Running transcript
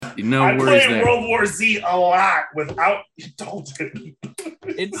No I worries played there. World War Z a lot without Dalton.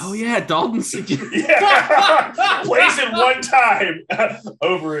 Oh yeah, Dalton's. Yeah, plays it one time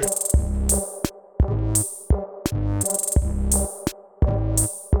over it.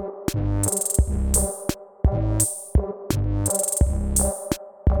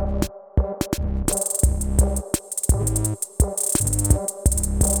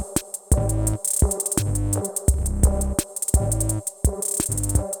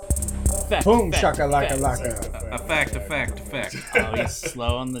 Boom, shaka laka laka. A fact. Oh, he's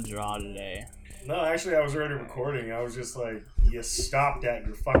slow on the draw today. No, actually, I was already recording. I was just like, you stopped at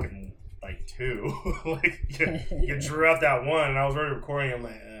your fucking like 2. Like you drew out that 1, and I was already recording. I'm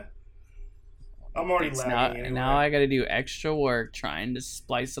like, I'm already laughing. Anyway. Now I got to do extra work trying to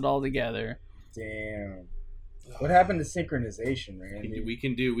splice it all together. Damn. What happened to synchronization, man? We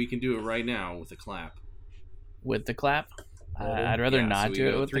can do it right now with a clap. With the clap? I'd rather not so do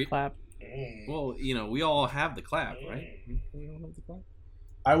it go with 3. the clap. Well, we all have the clap, right? We don't have the clap.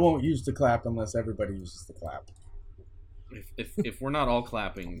 I won't use the clap unless everybody uses the clap. If we're not all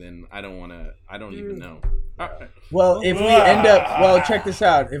clapping, then I don't want to. I don't even know. Well, if we end up, check this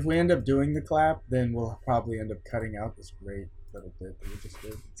out. If we end up doing the clap, then we'll probably end up cutting out this great little bit that we just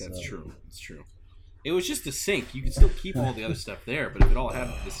did. That's true. It's true. It was just a sync. You can still keep all the other stuff there, but if it all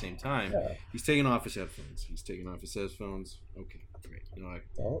happened at the same time, he's taking off his headphones. Okay, great.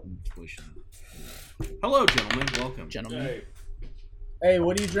 Hello, gentlemen. Welcome. Gentlemen. Hey,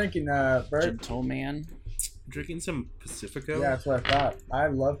 what are you drinking, Bert? Gentleman. Drinking some Pacifico. Yeah, that's what I thought. I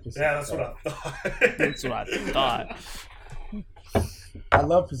love Pacifico. Yeah, that's what I thought. That's what I thought. I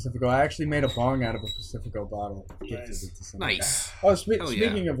love Pacifico. I actually made a bong out of a Pacifico bottle. Nice. Oh,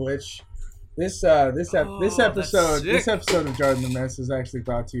 speaking of which, this episode of Jordan the Mess is actually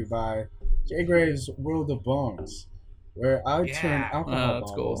brought to you by Jay Graves' World of Bongs, where I turn alcohol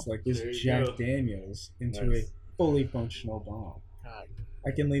bottles like this Jack Daniels into a fully functional bong. I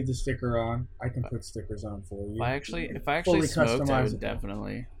can leave the sticker on. I can put stickers on for you. If I actually smoked, I would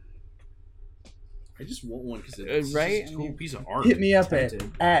definitely. I just want one because it's right? a cool piece of art. Hit me up at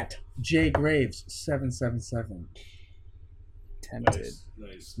jgraves777. Tempted.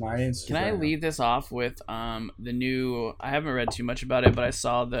 Nice. My Instagram. Can I lead this off with the new? I haven't read too much about it, but I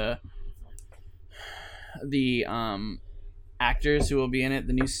saw the actors who will be in it.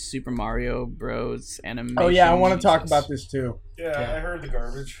 The new Super Mario Bros. Animation. Oh yeah, I want to talk about this too. Yeah, I heard the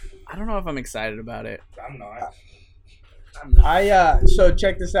garbage. I don't know if I'm excited about it. I'm not. So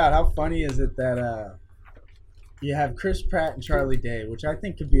check this out. How funny is it that you have Chris Pratt and Charlie Day, which I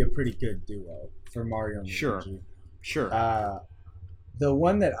think could be a pretty good duo for Mario and Luigi. Sure. The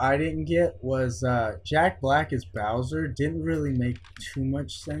one that I didn't get was Jack Black as Bowser. Didn't really make too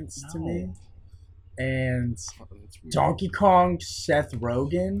much sense to me. And Donkey Kong Seth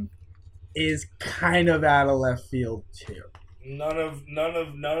Rogen is kind of out of left field too. None of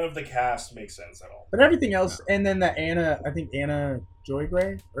the cast makes sense at all. But everything else, and then Anna Joy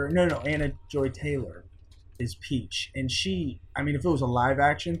Taylor is Peach, and she. I mean, if it was a live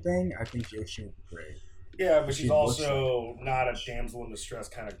action thing, I think she would be great. Yeah, but she's also not a damsel in distress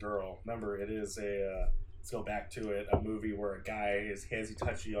kind of girl. Remember, it is let's go back to it, a movie where a guy is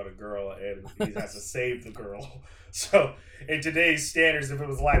handsy-touchy on a girl and he has to save the girl. So, in today's standards, if it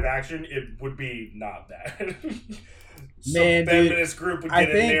was live action, it would be not that. Some feminist group would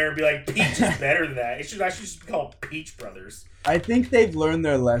get in there and be like, Peach is better than that. It should actually just be called Peach Brothers. I think they've learned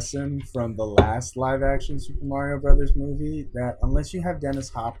their lesson from the last live-action Super Mario Brothers movie that unless you have Dennis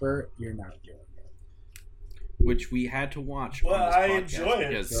Hopper, you're not doing it. Which we had to watch. Well, on this I podcast enjoy it.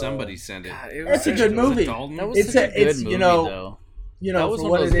 because somebody sent it. God, It's a good movie. That was It's such a good movie, though. That was for one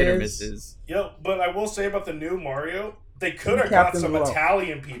what of those it hit or is. misses. But I will say about the new Mario, they could have got some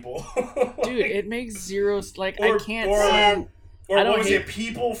Italian people. Dude, it makes zero. I can't. Or what was it?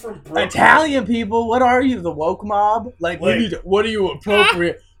 People from Brooklyn. Italian people? What are you, the woke mob? What are you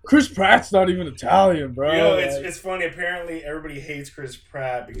appropriate? Chris Pratt's not even Italian, bro. It's funny. Apparently, everybody hates Chris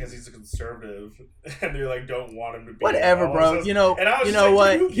Pratt because he's a conservative, and they're like, don't want him to be. Whatever, bro. You know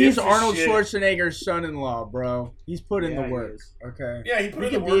what? He's Arnold Schwarzenegger. Schwarzenegger's son-in-law, bro. He's put in the work. Okay. Yeah, he put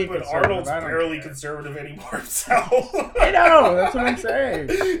in the work, but Arnold's barely conservative anymore himself. I know. That's what I'm saying.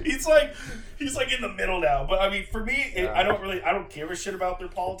 He's like in the middle now. But I mean, for me, I don't give a shit about their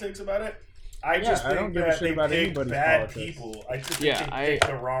politics about it. I just think that they picked bad people. I just think they picked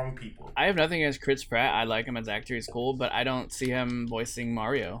the wrong people. I have nothing against Chris Pratt. I like him as an actor. He's cool, but I don't see him voicing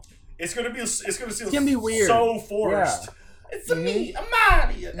Mario. It's gonna be weird. So forced. Yeah. It's me, I'm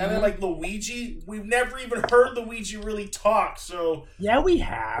Mario. And then like Luigi, we've never even heard Luigi really talk. So yeah, we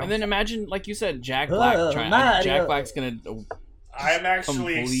have. And then imagine, like you said, Jack Black. Jack Black's gonna I'm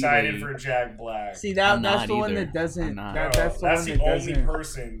actually excited for Jack Black. See, that's the one that doesn't. That's the only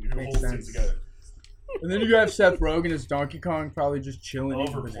person who holds it together. And then you have Seth Rogen as Donkey Kong, probably just chilling.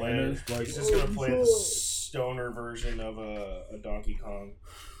 Overplayed. He's just gonna play the stoner version of a Donkey Kong.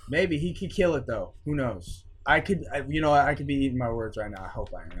 Maybe he could kill it though. Who knows? I could be eating my words right now. I hope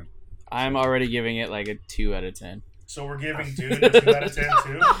I am. I'm already giving it like a 2 out of 10. So we're giving Dune a 2 out of 10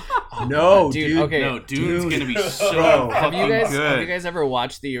 too? No, dude. Okay, no, Dune's gonna be so have you good. Have you guys ever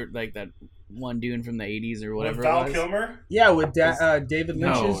watched that one Dune from the 80s or whatever? With Val Kilmer? Yeah, with David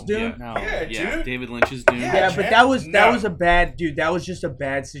Lynch's Dune. Yeah, David Lynch's Dune. Yeah, but that was a bad dude. That was just a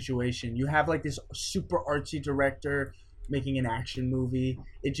bad situation. You have like this super artsy director making an action movie.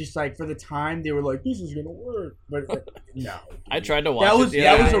 It just like for the time they were like, this is gonna work, but no. I tried to watch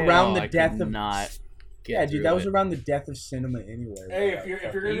that was around the death of not. Yeah, dude, that was around the death of cinema anyway. Hey, if you're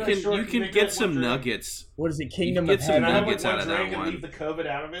gonna you can get some nuggets. What is it? Kingdom of Heaven. Some nuggets out of that one. Leave the COVID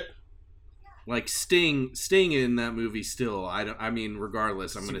out of it. Like Sting in that movie still. I mean,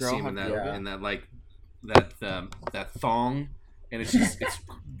 regardless, I'm gonna see him in that like that thong, and it's just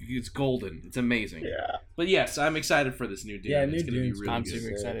it's golden. It's amazing. Yeah. But yes, I'm excited for this new Dune. Yeah, it's gonna be really I'm good.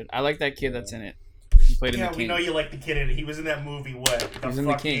 super excited. I like that kid that's in it. He played in The King. We know you like the kid in it. He was in that movie. What? He's in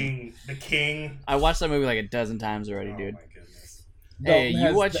The King. The King. I watched that movie like a dozen times already, dude. My goodness. Hey,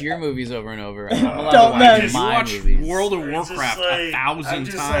 you watch your movies over and over. I'm allowed to watch my movies. World of Warcraft 1,000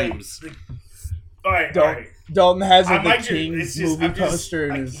 times. All right. Dalton has The King's movie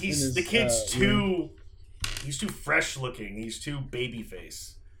poster. The kid's too. He's too fresh looking. He's too baby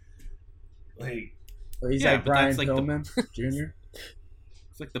face. Like. He's like Brian Pillman Jr.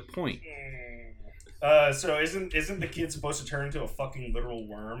 It's like the point. So isn't the kid supposed to turn into a fucking literal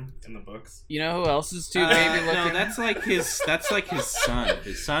worm in the books? You know who else is too baby looking? No, that's like his son.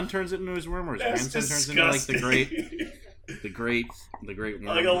 His son turns it into his worm, or his grandson turns into like the great worm.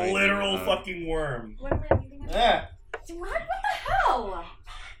 Like a literal fucking worm. What the hell?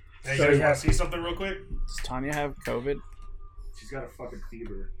 Hey, you guys want to see something real quick? Does Tanya have COVID? She's got a fucking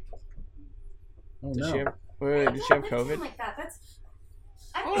fever. Oh, Does no. she have? Wait, did she have COVID? Like that. That's.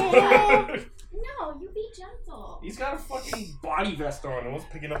 Oh. No, you be gentle. He's got a fucking body vest on. It was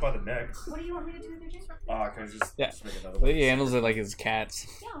picking up by the neck. What do you want me to do with your jacket? Can I just make another Well, one? he handles it like his cats.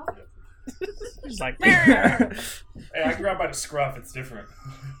 Yeah. He's like, Hey, I grab by the scruff. It's different.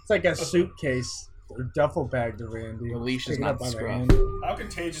 It's like a suitcase or duffel bag to Randy. The leash is Pick it not up the by scruff. hand. How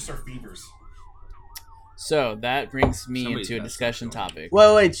contagious are fevers? So that brings me Somebody's into a got discussion something. topic.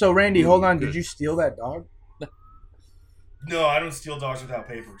 Well, wait. So Randy, hold on. Good. Did you steal that dog? No, I don't steal dogs without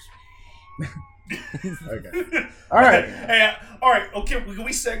papers. Okay. All right. Hey, all right. Okay, can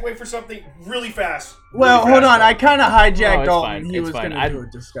we segue for something really fast? Well, hold on. I kind of hijacked it's Dalton. fine. He It's was fine. going to do a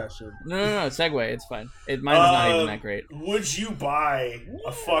discussion. No, segue. It's fine. Mine is not even that great. Would you buy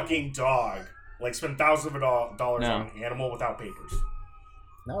a fucking dog? Like spend thousands of dollars No. on an animal without papers?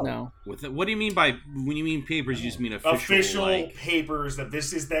 No. What do you mean by when you mean papers? You just mean official like... papers that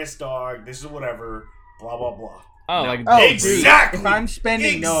this is this dog, this is whatever, blah blah blah. Oh, No. like Oh, Exactly. Dude, if I'm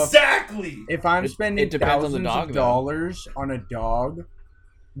spending If I'm spending it depends on the thousands dog, of though. dollars on a dog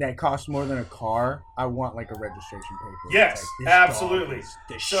that costs more than a car, I want like a registration paper. Yes, It's this absolutely. dog is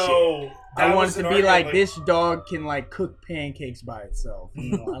the shit. So I want it to be like this dog can like cook pancakes by itself.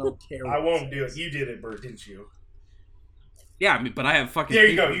 You know, I don't care. I what won't it do it. says. You did it, Bert, didn't you? Yeah, I mean, but I have fucking. There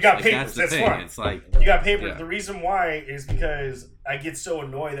you go. papers. You got Like, papers. That's the That's thing. fine. It's like You got papers. Yeah. The reason why is because I get so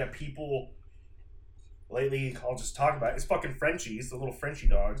annoyed that people lately. I'll just talk about it. It's fucking Frenchies, the little Frenchie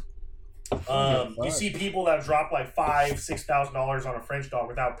dogs. You see people that drop like $5,000-$6,000 on a French dog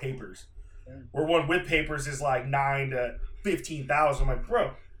without papers, where one with papers is like $9,000 to $15,000. I'm like,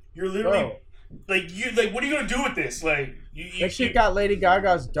 bro, you're literally like what are you gonna do with this? Like, That shit got Lady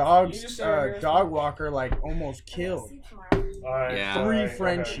Gaga's dog walker like almost killed. Yeah. 3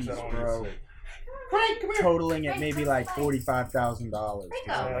 Frenchies, bro. Totaling at maybe like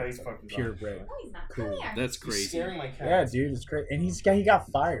 $45,000. He's fucking Purebred. No, he's not. Cool. Come here. that's crazy. scaring my cat. Yeah, dude, it's great. And he got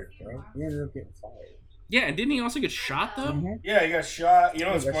fired, bro. He ended up getting fired. Yeah, and didn't he also get shot though? Mhm. Yeah, he got shot. You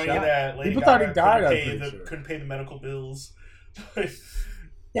know, it's He got funny shot. that Lady People thought he Gaga died, couldn't I'm pay pretty sure. couldn't pay the medical bills.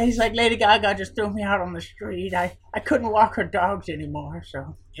 Yeah, he's like, Lady Gaga just threw me out on the street. I couldn't walk her dogs anymore,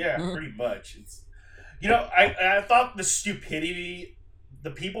 so. Yeah, pretty much. It's, you know, I thought the stupidity,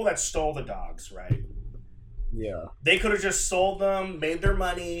 the people that stole the dogs, right? Yeah. They could have just sold them, made their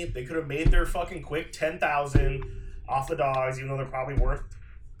money. They could have made their fucking quick $10,000 off the dogs, even though they're probably worth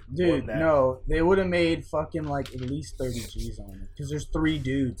Dude, no, they would have made fucking like at least 30 G's on it because there's 3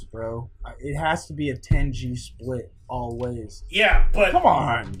 dudes, bro. It has to be a 10 G split all ways. Yeah, but come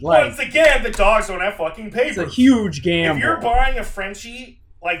on, like once again, the dogs don't have fucking papers. It's a huge gamble. If you're buying a Frenchie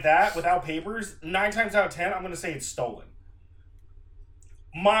like that without papers, 9 times out of 10, I'm gonna say it's stolen.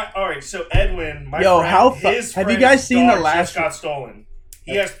 Alright, so Edwin, my friend, his have you guys seen the last? Just got stolen.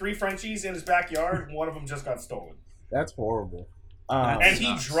 He has 3 Frenchies in his backyard, and one of them just got stolen. That's horrible. And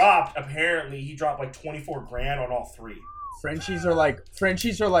he dropped like 24 grand on all 3. Frenchies are like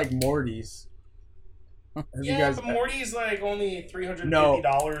Morty's. Yeah, but Morty's like only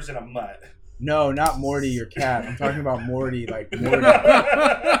 $350 in a mutt. No, not Morty, your cat. I'm talking about Morty, like Morty.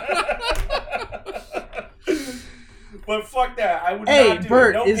 But fuck that. I would not do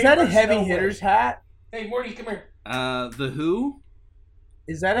Bert, it. No is that a Heavy Hitters hat? Hey, Morty, come here. The Who?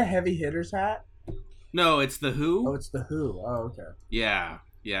 Is that a Heavy Hitters hat? No, it's the Who. Oh, it's the Who. Oh, okay. Yeah.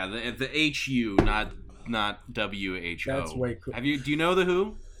 The HU, not WHO. That's way cool. Do you know the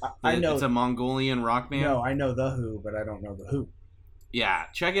Who? I know. It's a Mongolian rock band. No, I know the Who, but I don't know the Who. Yeah,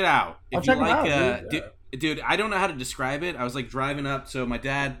 check it out. I'll check it out, dude, I don't know how to describe it. I was like driving up, so my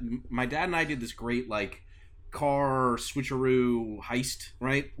dad and I did this great like car switcheroo heist,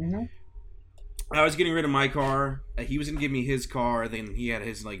 right? Mm-hmm. I was getting rid of my car. He was gonna give me his car. Then he had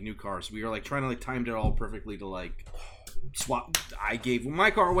his like new car. So we were like trying to like timed it all perfectly to like swap. I gave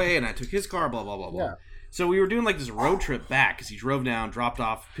my car away, and I took his car. Blah blah blah blah. Yeah. So we were doing like this road trip back because he drove down, dropped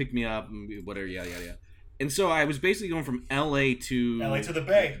off, picked me up, and whatever. Yeah. And so I was basically going from LA to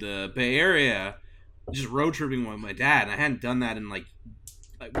the Bay Area, just road tripping with my dad. And I hadn't done that in like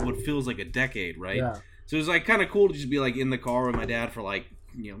what feels like a decade, right? Yeah. So it was like kind of cool to just be like in the car with my dad for like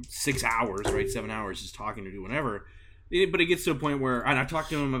 6 hours, right? 7 hours, just talking or do whatever. But it gets to a point where, and I talked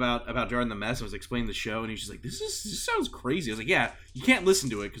to him about Jar the Mess. I was explaining the show, and he's just like, "This sounds crazy." I was like, "Yeah, you can't listen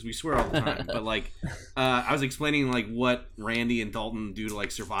to it because we swear all the time." But like, I was explaining like what Randy and Dalton do to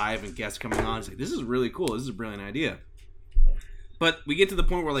like survive and guests coming on. It's like, this is really cool. This is a brilliant idea. But we get to the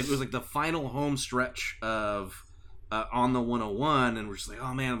point where like it was like the final home stretch of on the 101, and we're just like,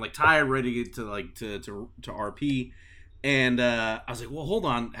 "Oh man, I'm like tired, ready to get to like to RP." And I was like, "Well, hold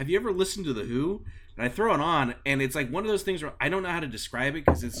on. Have you ever listened to the Who?" And I throw it on, and it's like one of those things where I don't know how to describe it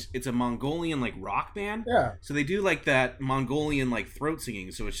because it's a Mongolian like rock band. Yeah. So they do like that Mongolian like throat singing.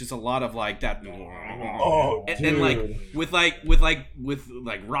 So it's just a lot of like that. Oh, and like with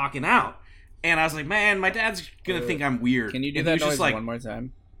rocking out. And I was like, man, my dad's gonna think I'm weird. Can you do that noise one more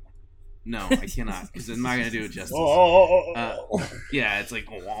time? No, I cannot because I'm not gonna do it justice. Yeah, it's like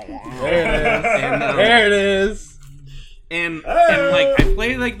there it is. And like I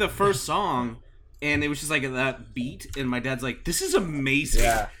played like the first song. And it was just like that beat, and my dad's like, "This is amazing."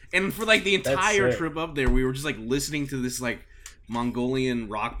 Yeah. And for like the entire trip up there, we were just like listening to this like Mongolian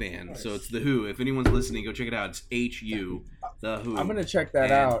rock band. Nice. So it's the Who. If anyone's listening, go check it out. It's HU, the Who. I'm gonna check that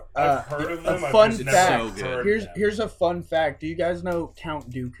out. I've heard of them. A fun fact. So good. Here's a fun fact. Do you guys know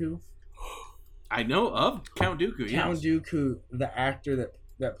Count Dooku? I know of Count Dooku. Yeah. Count Dooku, the actor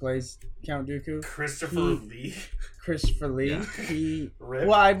that plays Count Dooku. Christopher Lee. Yeah.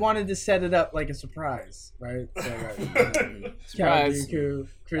 Well, I wanted to set it up like a surprise, right? So, Count Dooku,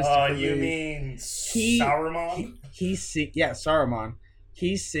 Christopher Lee. You mean Saruman? Saruman.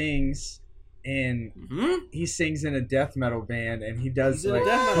 He sings in a death metal band, and he does like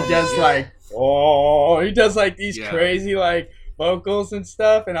these crazy like vocals and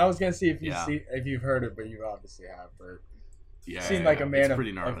stuff. And I was gonna see if you've heard it, but you obviously have. But seemed like a man of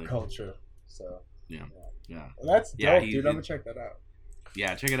culture. So yeah. Well, that's dope, dude. I'm gonna check that out.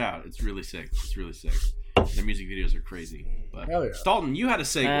 Yeah, check it out. It's really sick. Their music videos are crazy. But hell yeah. Dalton, you had a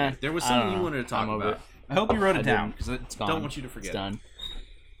segue. There was something you wanted to talk about. I hope you wrote it down because I don't want you to forget. It's done.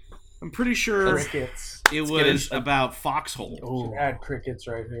 I'm pretty sure it was about Foxhole. Oh, add crickets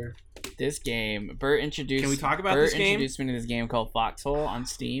right here. This game, Bert introduced. Can we talk about this game? Bert introduced me to this game called Foxhole on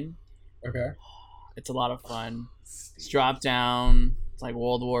Steam. Okay. It's a lot of fun. It's drop down. It's like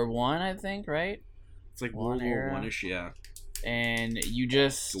World War I, I think, right? It's like World War One-ish, yeah. And you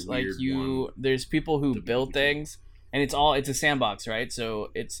just there's people who build things, and it's a sandbox, right? So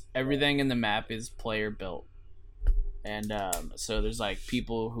it's everything in the map is player built, and so there's like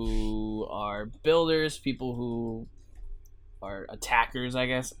people who are builders, people who are attackers, I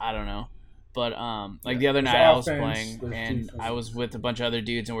guess. I don't know, but the other night I was playing, and I was with a bunch of other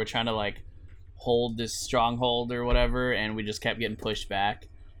dudes, and we're trying to like hold this stronghold or whatever, and we just kept getting pushed back,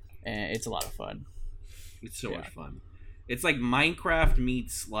 and it's a lot of fun. It's so much fun. It's like Minecraft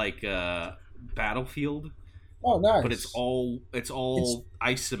meets like Battlefield, Oh, nice. But it's all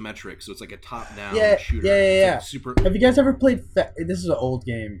isometric, so it's like a top-down shooter. Yeah. Like super. Have you guys ever played? This is an old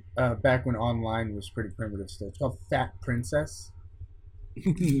game. Back when online was pretty primitive still. It's called Fat Princess.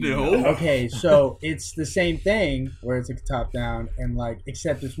 No. Okay, so it's the same thing where it's like top-down and like,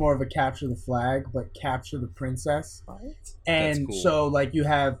 except it's more of a capture the flag, but capture the princess. And cool. so like you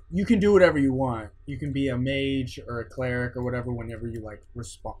can do whatever you want. You can be a mage or a cleric or whatever. Whenever you like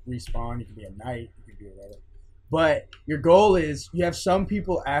respawn, you can be a knight. You can be whatever. But your goal is you have some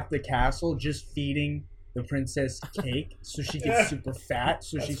people at the castle just feeding the princess cake so she gets super fat,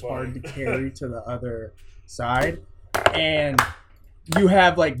 so she's hard to carry to the other side. And you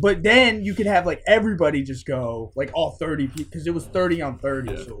have like, but then you could have like everybody just go, like all 30 people, because it was 30 on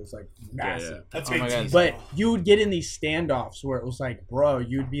 30, so it was like massive. Yeah. That's God. But you would get in these standoffs where it was like, bro,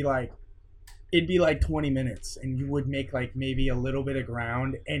 you'd be like, it'd be like 20 minutes and you would make like maybe a little bit of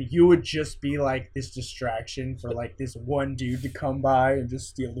ground and you would just be like this distraction for like this one dude to come by and just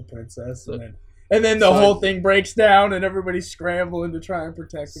steal the princess, and then the whole thing breaks down and everybody's scrambling to try and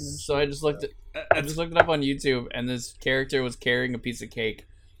protect him. So I just looked it up on YouTube, and this character was carrying a piece of cake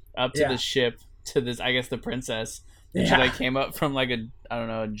up to the ship to this, I guess, the princess. And she like came up from like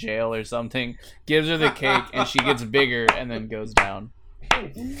a jail or something, gives her the cake, and she gets bigger and then goes down.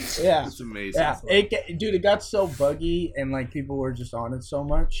 Yeah, it's amazing. Yeah, it got so buggy and like people were just on it so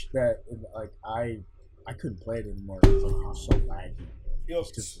much that like I couldn't play it anymore because like, it was so laggy. Yo,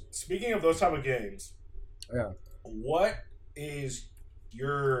 speaking of those type of games, what is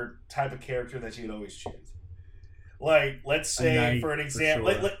your type of character that you'd always choose? Like, let's say for an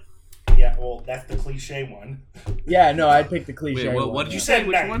example, sure. yeah, well, that's the cliche one. Yeah, no, I'd pick the cliche. Wait, one. what did you say?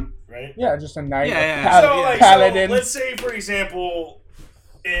 Which one? Right? Yeah, just a knight. So paladin. So let's say, for example,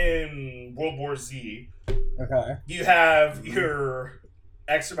 in World War Z, you have your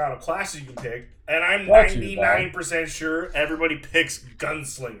X amount of classes you can pick, and I'm 99% sure everybody picks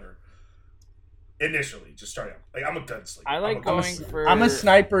gunslinger. Initially, just starting out. Like, I'm a gunslinger. I like I'm a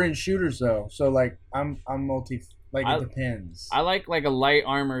sniper in shooters though, so like I'm multi. Like it depends. I like a light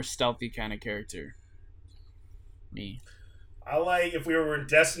armor, stealthy kind of character. Me. I like, if we were in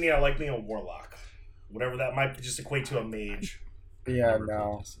Destiny, I like being a warlock. Whatever that might just equate to a mage. Yeah,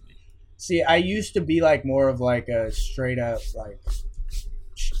 no. See, I used to be like more of like a straight up like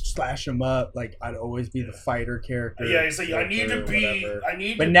slash them up. Like I'd always be the fighter character. Yeah, it's like I need to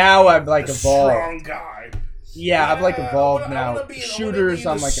be. But now I've like evolved. Strong guy. Yeah, I've like evolved now. Shooters,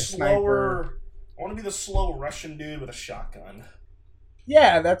 I'm like a sniper. I want to be the slow Russian dude with a shotgun.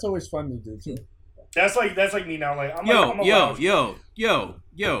 Yeah, that's always fun to do too. That's like me now. Like yo,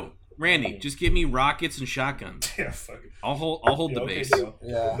 Randy, just give me rockets and shotguns. Yeah, fuck it. I'll hold the base.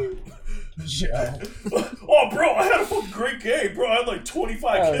 Yeah. Oh, bro, I had a fucking great game, bro. I had like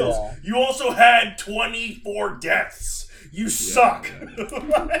 25 kills. Yeah. You also had 24 deaths. You suck.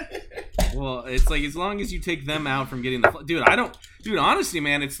 Well, it's like as long as you take them out from getting the dude. Honestly,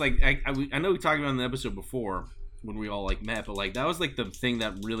 man, it's like I know we talked about it in the episode before when we all like met, but like that was like the thing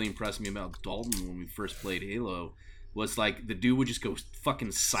that really impressed me about Dalton when we first played Halo. Was like the dude would just go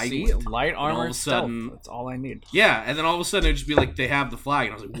fucking silent. Light armor, all of a sudden, that's all I need. Yeah, and then all of a sudden it'd just be like they have the flag,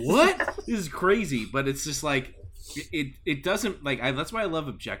 and I was like, "What? This is crazy!" But it's just like it doesn't like that's why I love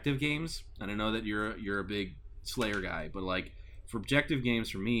objective games. And I know that you're a big Slayer guy, but like for objective games,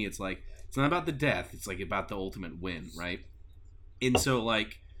 for me, it's like it's not about the death; it's like about the ultimate win, right? And so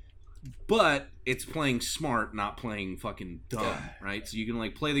like, but it's playing smart, not playing fucking dumb, right? So you can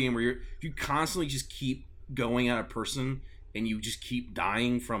like play the game where you constantly just keep going at a person and you just keep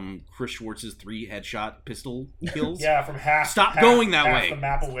dying from Chris Schwartz's 3 headshot pistol kills. Yeah, from half. Going that way. The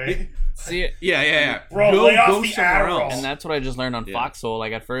map away. See it? Yeah. Bro, lay off the arrow. And that's what I just learned on Foxhole.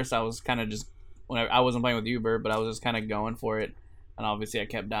 Like at first, I was kind of just when I wasn't playing with you, Bert, but I was just kind of going for it, and obviously I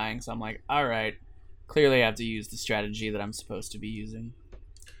kept dying. So I'm like, all right, clearly I have to use the strategy that I'm supposed to be using.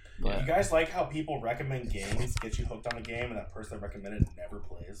 But you guys like how people recommend games, get you hooked on a game, and that person that recommended never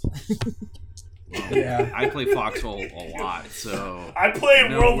plays? Yeah, I play Foxhole a lot, so I played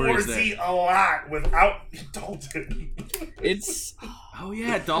World War Z a lot without Dalton. It's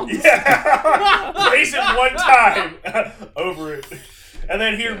Dalton. Yeah, plays it one time over it, and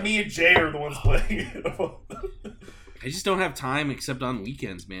then me and Jay are the ones playing it. I just don't have time except on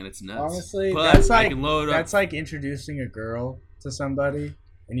weekends, man. It's nuts. Honestly, but that's like introducing a girl to somebody,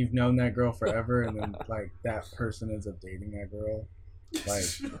 and you've known that girl forever, and then like that person ends up dating that girl. Like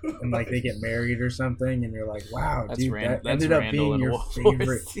and like they get married or something, and you're like, "Wow, dude, that ended up being your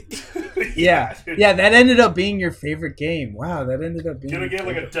favorite." Yeah, that ended up being your favorite game. Wow, that ended up being. Gonna get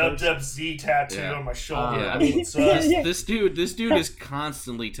like a WWZ tattoo on my shoulder. I mean, this dude is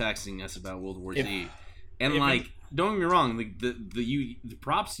constantly texting us about World War Z, And like, don't get me wrong, the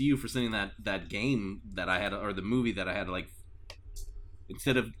props to you for sending that game that I had, or the movie that I had, like,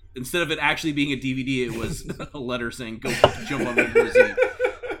 instead of it actually being a DVD, it was a letter saying "Go jump on the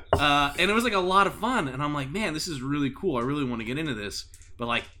and it was like a lot of fun. And I'm like, man, this is really cool. I really want to get into this, but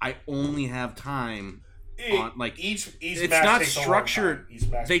like, I only have time. On, like each it's not structured.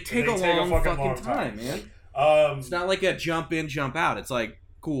 They take a long fucking time, man. It's not like a jump in, jump out. It's like,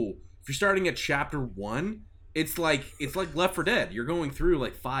 cool. If you're starting at chapter 1, it's like Left 4 Dead. You're going through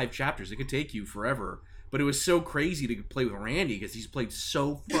like 5 chapters. It could take you forever. But it was so crazy to play with Randy because he's played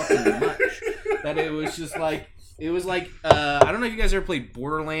so fucking much that it was just like, it was like, I don't know if you guys ever played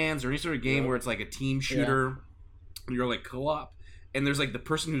Borderlands or any sort of game where it's like a team shooter. And you're like co-op. And there's like the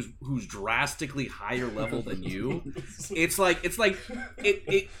person who's drastically higher level than you. It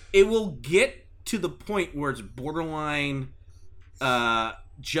will get to the point where it's borderline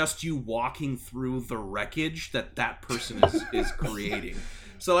just you walking through the wreckage that person is creating.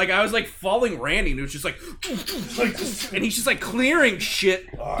 So like I was like following Randy and it was just like and he's just like clearing shit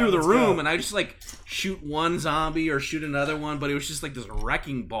through the room and I just like shoot one zombie or shoot another one, but it was just like this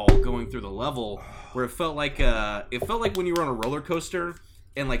wrecking ball going through the level where it felt like when you were on a roller coaster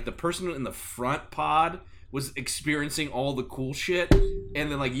and like the person in the front pod was experiencing all the cool shit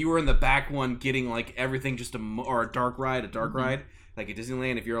and then like you were in the back one getting like everything just or a dark ride like at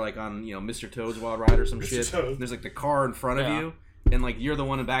Disneyland if you're like on, you know, Mr. Toad's Wild Ride or some shit. There's like the car in front of you. And, like, you're the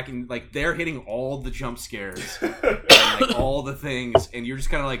one in back, and, like, they're hitting all the jump scares and, like, all the things, and you're just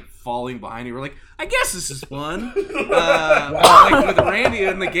kind of, like, falling behind. You were like, I guess this is fun. Like, with Randy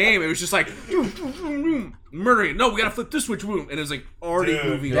in the game, it was just like, murdering. No, we gotta flip this switch, boom. And it was, like, already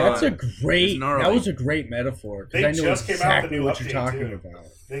moving on. That was a great metaphor, because I know exactly what you're talking about.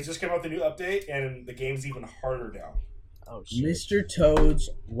 They just came out with the new update, and the game's even harder now. Oh, shit. Mr. Toad's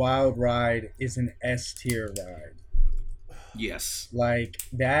Wild Ride is an S-tier ride. Yes. Like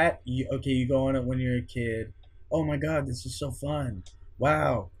that, you go on it when you're a kid. Oh my god, this is so fun.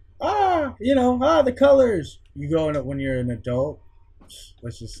 Wow. The colors. You go on it when you're an adult.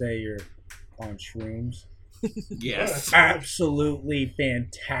 Let's just say you're on shrooms. Yes. Absolutely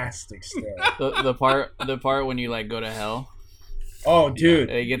fantastic stuff. The part when you like go to hell. Oh,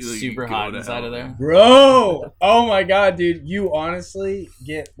 dude. It gets super hot inside of there. Bro! Oh my god, dude. You honestly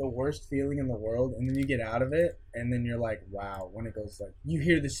get the worst feeling in the world, and then you get out of it, and then you're like, wow. When it goes like, you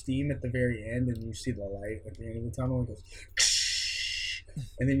hear the steam at the very end, and you see the light at the end of the tunnel, and it goes,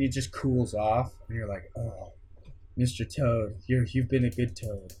 and then it just cools off, and you're like, oh, Mr. Toad, you've been a good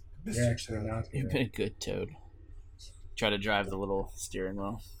Toad. You're actually not. You've been a good Toad. Try to drive the little steering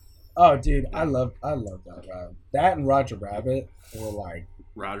wheel. Oh, dude, I love that ride. That and Roger Rabbit were like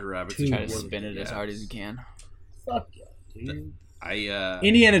Roger Rabbit. Try to spin it as hard as you can. Fuck yeah, dude.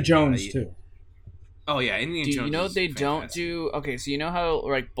 Indiana Jones too. Oh yeah, Indiana Jones. You know what they don't do? Okay, so you know how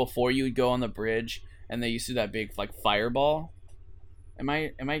like before you would go on the bridge and they used to do that big like fireball. Am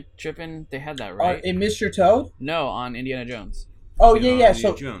I tripping? They had that right in Mr. Toad? No, on Indiana Jones. Oh yeah.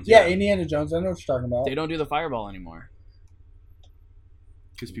 So Jones, Indiana Jones. I know what you're talking about. They don't do the fireball anymore.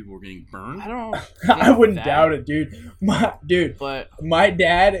 Because people were getting burned? I don't I wouldn't doubt it, dude. My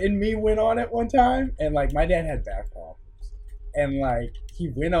dad and me went on it one time, and like my dad had back problems, and like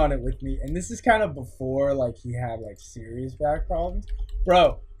he went on it with me, and this is kind of before like he had like serious back problems.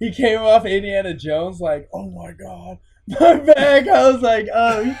 Bro, he came off Indiana Jones like, oh my god, my back. I was like,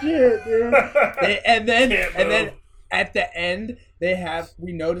 oh shit, dude. And then at the end,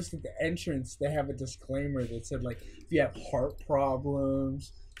 we noticed at the entrance, they have a disclaimer that said, like, if you have heart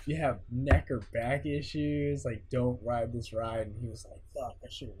problems, you have neck or back issues, like, don't ride this ride. And he was like, fuck, I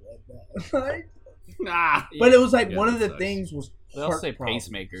should have read that. But it was like, one of the things was they also say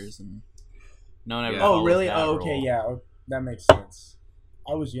pacemakers. And no one ever Oh, really? Oh, okay, yeah. That makes sense.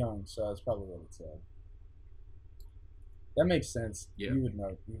 I was young, so that's probably what it said. That makes sense. Yeah. You would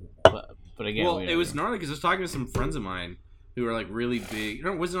know. But again, well, it was gnarly because I was talking to some friends of mine who were like really big.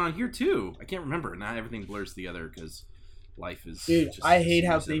 No, was it on here too? I can't remember. Now everything blurs together because life is. Dude, I hate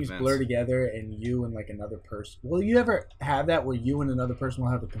how things blur together and you and like another person. Will you ever have that where you and another person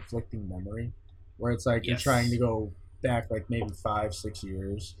will have a conflicting memory, where it's like you're trying to go back like maybe 5-6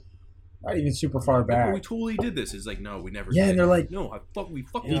 years, not even super far back. We totally did this. It's like no, we never. Yeah, did. And they're like, no, we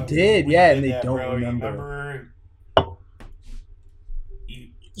we did. Yeah, and they don't remember.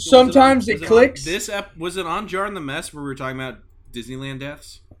 Sometimes it clicks. Was it on Jar in the Mess where we were talking about Disneyland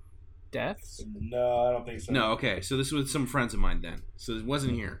deaths? Deaths? No, I don't think so. No, okay. So this was some friends of mine then. So it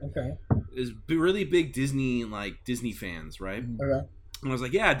wasn't here. Okay. It's really big Disney fans, right? Okay. And I was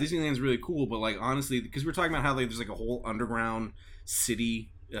like, yeah, Disneyland's really cool, but like honestly, because we're talking about how like, there's like a whole underground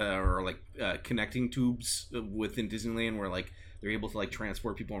city or like connecting tubes within Disneyland where like they're able to like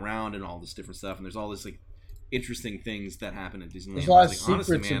transport people around and all this different stuff, and there's all this like interesting things that happen at Disneyland. There's a lot of like,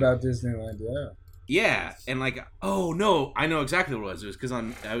 secrets about Disneyland, yeah. Yeah, and like, oh no, I know exactly what it was. It was because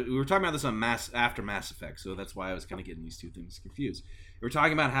we were talking about this on after Mass Effect, so that's why I was kind of getting these two things confused. We were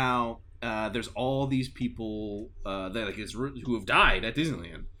talking about how there's all these people that like who have died at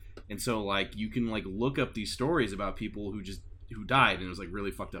Disneyland, and so like you can like look up these stories about people who died, and it was like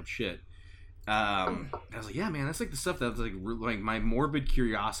really fucked up shit. I was like, yeah, man, that's like the stuff that's like my morbid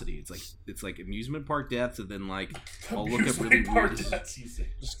curiosity. It's like amusement park deaths, and then like I'll look up really weird.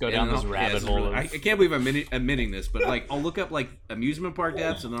 Just go down this rabbit hole. Really, I can't believe I'm admitting this, but like I'll look up like amusement park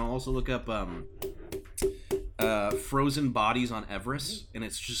deaths, and then I'll also look up frozen bodies on Everest, and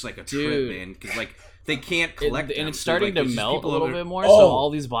it's just like a trip, man, because like they can't collect them. And it's starting to melt a little bit more, so all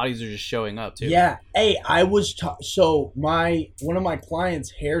these bodies are just showing up too. Yeah, hey, I was so one of my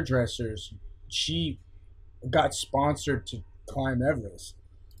clients' hairdressers, she got sponsored to climb Everest,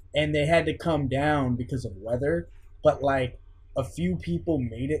 and they had to come down because of weather, but like a few people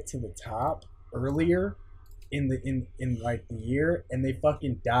made it to the top earlier in like the year, and they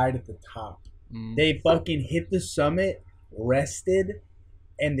fucking died at the top. They fucking hit the summit, rested,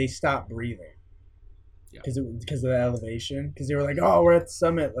 and they stopped breathing because of the elevation, because they were like, oh, we're at the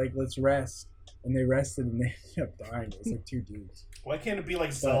summit, like let's rest, and they rested and they ended up dying. It was like 2 dudes. Why can't it be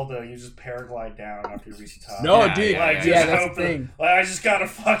like Zelda? You just paraglide down after you reach the top. No, dude. Like, yeah, that's the thing. Like, I just got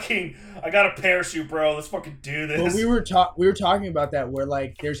a parachute, bro. Let's fucking do this. But we were talking about that, where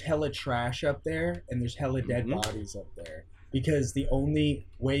like there's hella trash up there and there's hella dead bodies up there, because the only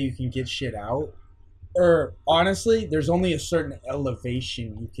way you can get shit out, or honestly, there's only a certain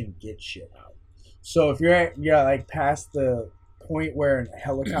elevation you can get shit out. So if you're like past the point where a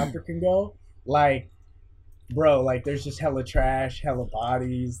helicopter can go, like, bro, like there's just hella trash, hella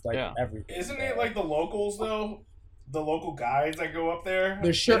bodies, like everything. Isn't it like the locals though? The local guides that go up there. The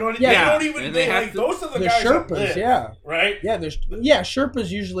Sherpas, those are the guys Sherpas, that live, yeah, right. Yeah, Sherpas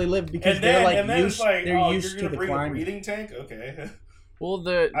usually live because they're used to the climate. A breathing tank, okay. Well,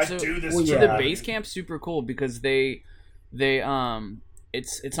 the base camp's super cool because they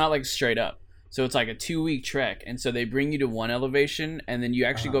it's not like straight up, so it's like a 2-week trek, and so they bring you to one elevation, and then you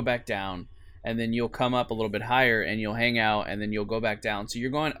actually go back down. And then you'll come up a little bit higher, and you'll hang out, and then you'll go back down. So you're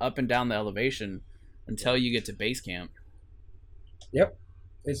going up and down the elevation until you get to base camp. Yep,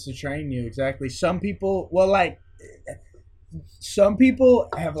 it's to train you, exactly. Some people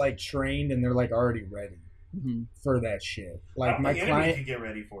have like trained and they're like already ready for that shit. Like my client can get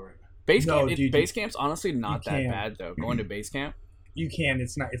ready for it. Base camp's honestly not that bad though. Going to base camp, you can.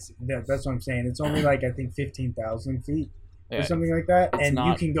 It's not. That's what I'm saying. It's only like I think 15,000 feet. Or something like that, and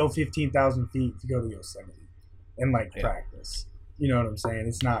you can go 15,000 feet to go to Yosemite and like practice. You know what I'm saying?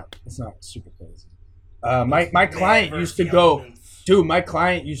 It's not super crazy. My client used to go, dude. My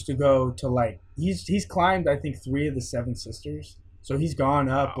client used to go to like he's climbed I think 3 of the 7 sisters, so he's gone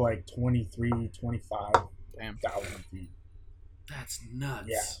up like 25,000 feet. That's nuts.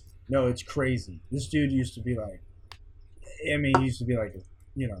 Yeah, no, it's crazy. This dude used to be like, he used to be like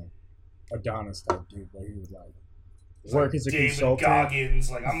Adonis type dude, where he would like. Work as a David consultant. Goggins,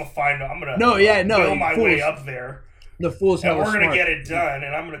 like I'm gonna build my way up there. The fool's hella smart. We're gonna get it done,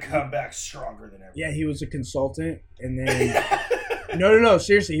 and I'm gonna come back stronger than ever. Yeah, he was a consultant, and then no,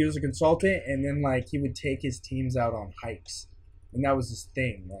 seriously, he was a consultant, and then like he would take his teams out on hikes, and that was his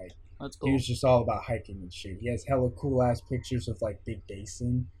thing. Like that's cool. He was just all about hiking and shit. He has hella cool ass pictures of like Big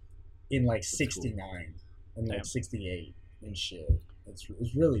Basin in like '69 and like '68 and shit.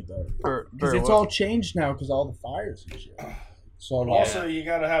 It's really dope. Because it's all changed now because all the fires and shit. So also, you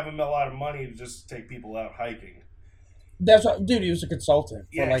gotta have a lot of money to just take people out hiking. That's what, dude. He was a consultant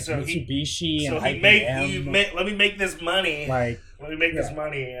for Mitsubishi and IBM. Let me make this money. Let me make this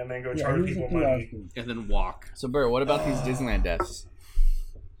money, and then go charge people money, and then walk. So, Bert, what about these Disneyland deaths?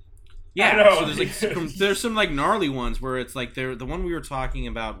 Yeah, so there's some like gnarly ones where it's like the one we were talking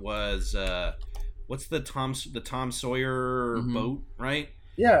about was. What's the Tom Sawyer boat, right?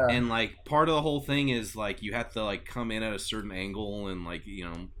 Yeah. And like part of the whole thing is like you have to like come in at a certain angle and like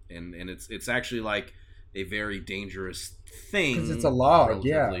and it's actually like a very dangerous thing because it's a log.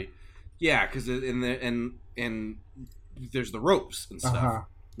 Relatively. Yeah, because and there's the ropes and stuff.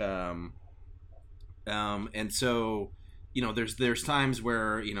 And so there's times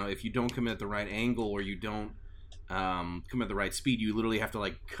where if you don't come in at the right angle or you don't. Come at the right speed, you literally have to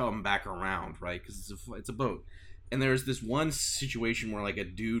like come back around, right? Because it's a boat. And there's this one situation where like a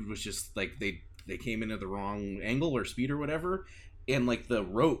dude was just like they came in at the wrong angle or speed or whatever, and like the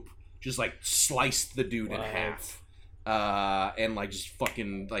rope just like sliced the dude in half. and like just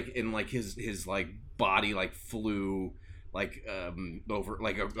fucking like in like his like body like flew like over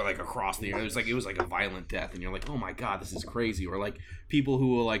like across the air. It was like a violent death, and you're like, oh my god, this is crazy. Or like people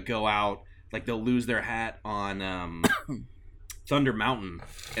who will like go out, like they'll lose their hat on Thunder Mountain,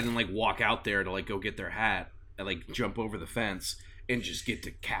 and then like walk out there to like go get their hat and like jump over the fence and just get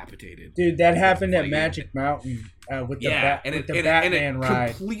decapitated. Dude, that happened at Magic Mountain with the Batman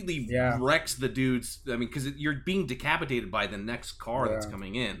ride. Completely wrecks the dudes. I mean, because you're being decapitated by the next car that's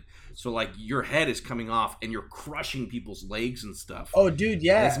coming in. So, like, your head is coming off, and you're crushing people's legs and stuff. Oh, dude,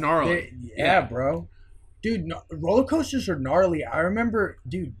 yeah. It's gnarly. Yeah, bro. Dude, roller coasters are gnarly. I remember,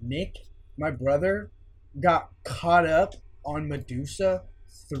 dude, Nick, my brother, got caught up on Medusa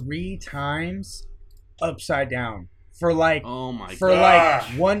 3 times upside down. For like, oh my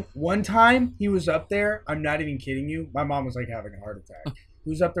gosh. Like one time he was up there. I'm not even kidding you. My mom was like having a heart attack. He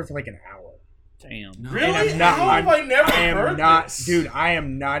was up there for like an hour. Damn. Really? How have I never heard this? Dude, I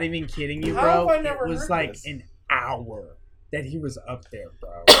am not even kidding you, bro. How have I never heard this? It was like an hour that he was up there,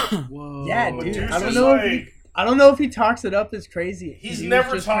 bro. Whoa. Yeah, dude. I don't know if he talks it up as crazy. He's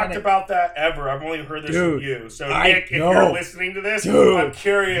never talked about that ever. I've only heard this from you. So, Nick, if you're listening to this, I'm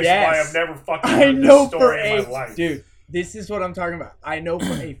curious why I've never fucking heard this story in my life. Dude, this is what I'm talking about. I know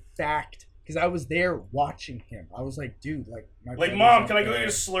for a fact. Because I was there watching him. I was like, dude, like... Mom, can I go get a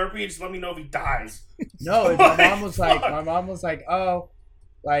Slurpee? Just let me know if he dies. No, my mom was like, oh...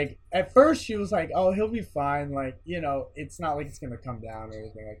 Like, at first she was like, oh, he'll be fine. Like, you know, it's not like it's going to come down or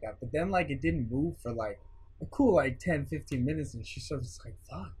anything like that. But then, like, it didn't move for, like, a cool, like, 10, 15 minutes. And she sort of was like,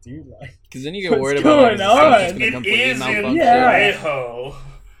 fuck, dude. Like, because then you get worried about, like, it is in Trejo.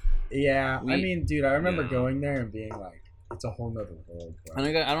 Yeah. I mean, dude, I remember going there and being like, it's a whole nother world, bro.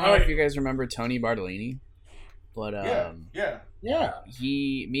 I don't know if you guys remember Tony Bartolini, but yeah.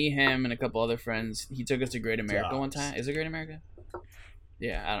 Him, and a couple other friends. He took us to Great America one time. Is it Great America?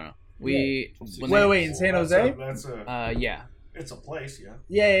 Yeah, I don't know. Wait, in San Jose? Yeah. It's a place, yeah.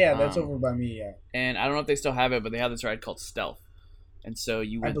 Yeah. That's over by me, yeah. And I don't know if they still have it, but they have this ride called Stealth, and so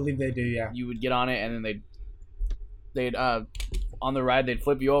I believe they do, yeah. You would get on it, and then they'd on the ride they'd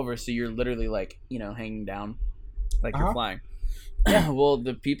flip you over, so you're literally like hanging down. Like you're flying. Well,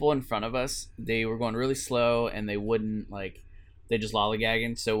 the people in front of us, they were going really slow, and they wouldn't they just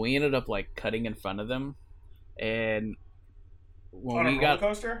lollygagging. So we ended up cutting in front of them, and when on a roller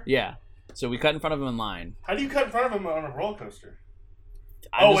coaster, so we cut in front of them in line. How do you cut in front of them on a roller coaster?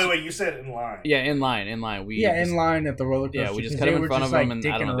 Wait, you said in line. Yeah, in line. In line at the roller coaster. Yeah, we just cut them in front of them, and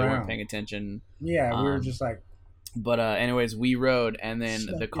I don't know, they weren't paying attention. Yeah, we were just like. But anyways, we rode, and then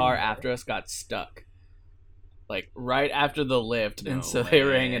the car after us got stuck. Right after the lift, and so they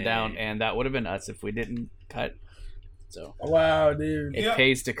were hanging down, and that would have been us if we didn't cut. So wow, dude, it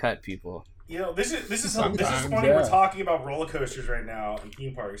pays to cut people. This is funny. We're talking about roller coasters right now and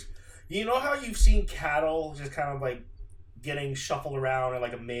theme parks. You know how you've seen cattle just kind of getting shuffled around in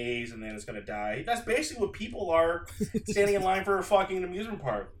a maze, and then it's gonna die. That's basically what people are standing in line for a fucking amusement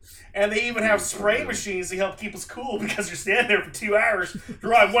park. And they even have spray machines to help keep us cool because you're standing there for 2 hours to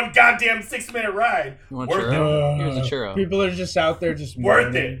ride one goddamn 6-minute ride. Worth it. Here's a churro. People are just out there just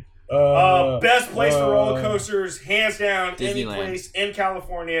worth it. Best place for roller coasters, hands down. Disneyland. Any place in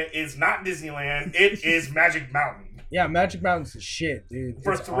California is not Disneyland. It is Magic Mountain. Yeah, Magic Mountain's the shit, dude.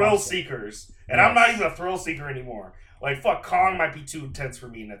 For thrill seekers. And I'm not even a thrill seeker anymore. Fuck, Kong might be too intense for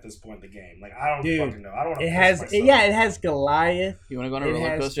me at this point in the game. I don't fucking know. I don't want to it has Goliath. You want to go on a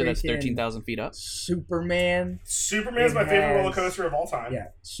roller coaster that's 13,000 feet up? Superman's my favorite roller coaster of all time. Yeah,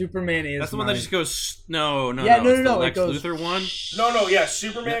 Superman is. That's the one that just goes. No. Yeah, no. Lex Luthor one. No.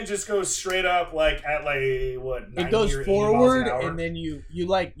 Superman just goes straight up at what? It goes forward, and then you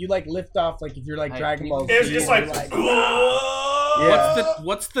lift off if you're Dragon Ball. It's just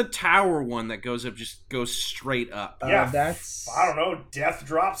What's the tower one that goes up? Just goes straight up. That's I don't know. Death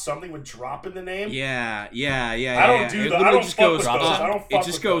Drop, something with drop in the name. Yeah. I don't do that. I don't just goes up. It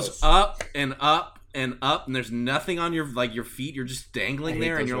just goes up and up and up, and there's nothing on your feet. You're just dangling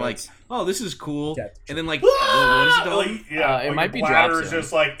there, and you're rides. Oh, this is cool. And then what is it called? It might be drop zone.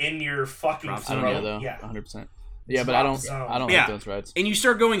 Just in your fucking throat. I don't know though. Yeah, 100%. Yeah, but I don't like those rides. And you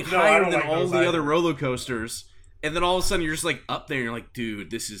start going higher than all the other roller coasters. And then all of a sudden you're just up there and you're like,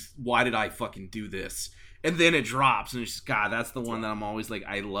 dude, why did I fucking do this? And then it drops and it's just, God, that's the one that I'm always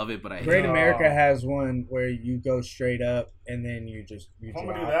I love it, but I hate it. Great America has one where you go straight up and then you drop. I'm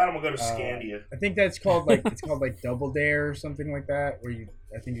going to do that, I'm going to go to Scandia. I think that's called it's called Double Dare or something like that, where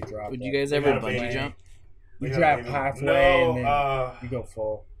I think you drop. Would you guys ever bungee jump? You drop halfway and then you go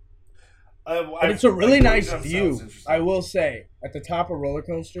full. But it's a really nice view, I will say. At the top of roller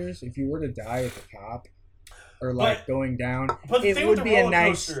coasters, if you were to die at the top, or like going down. But it would be a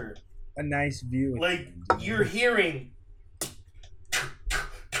nice view. Like you're hearing.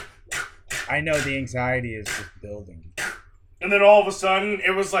 I know the anxiety is just building. And then all of a sudden,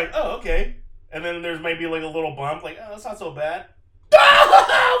 it was like, oh, okay. And then there's maybe like a little bump, like, oh, that's not so bad.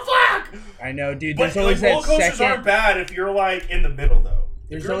 Oh, fuck! I know, dude. But there's always that roller coasters second. aren't bad if you're like in the middle, though.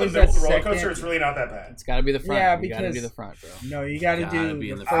 There's if you're in always the middle that of the roller second. coaster, it's really not that bad. It's got to be the front. Yeah, you got to because do the front, bro. No, you got to do be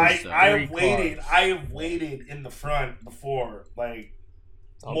in the the first. front. I have waited in the front before, like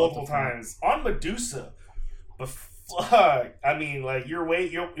multiple times on Medusa. But fuck, I mean, like you'll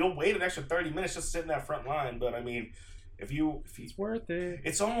wait an extra 30 minutes just to sit in that front line. But I mean, if you it's worth it.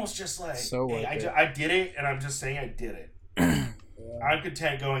 It's almost just like, so hey, I did it, and I'm just saying I did it. I'm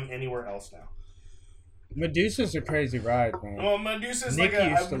content going anywhere else now. Medusa's a crazy ride, man. Well, Medusa's Nick like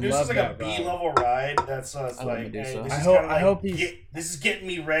used to love a that B-level ride. That's like, Medusa. hey, this I hope he's. this is getting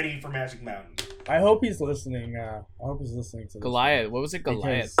me ready for Magic Mountain. I hope he's listening. I hope he's listening to this. Goliath. What was it?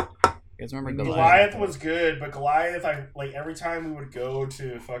 Goliath. Because You guys remember Goliath was good, but Goliath, every time we would go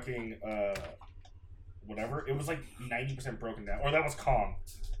to fucking whatever, it was like 90% broken down. Or that was Kong.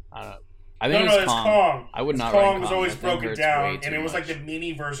 I don't know. I think it was Kong. I would not. Kong was always broken down, and it was like the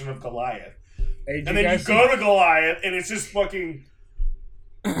mini version of Goliath. Hey, and then you go to Goliath, and it's just fucking.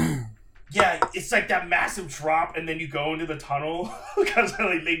 Yeah, it's like that massive drop, and then you go into the tunnel because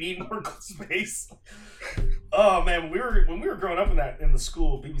like, they need more space. Oh man, when we were growing up in the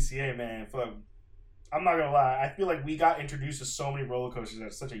school BBCA, man, fuck. I'm not gonna lie, I feel like we got introduced to so many roller coasters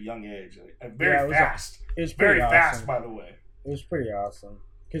at such a young age, very fast. It was very fast, by the way. It was pretty awesome.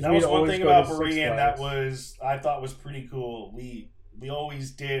 That was one thing about Berean that I thought was pretty cool. We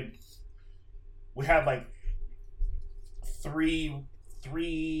always did. We had like three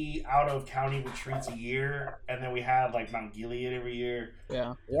out of county retreats a year, and then we had like Mount Gilead every year.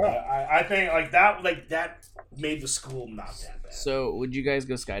 Yeah. I think like that made the school not that bad. So would you guys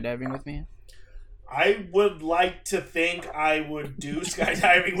go skydiving with me? I would like to think I would do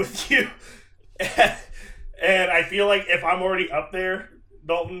skydiving with you, and I feel like if I'm already up there,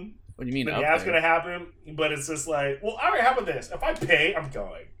 Dalton. What do you mean? Then yeah, it's gonna happen. But it's just like, well, I already happened this. If I pay, I'm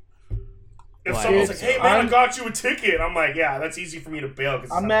going. If someone's like, "Hey man, I got you a ticket," I'm like, "Yeah, that's easy for me to bail."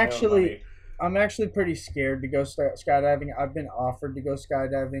 Because I'm actually pretty scared to go skydiving. I've been offered to go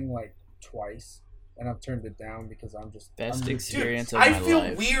skydiving like twice, and I've turned it down because I'm just best experience. Dude, of my I feel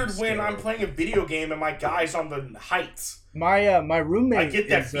life. weird when I'm playing a video game and my guy's on the heights. My roommate. I get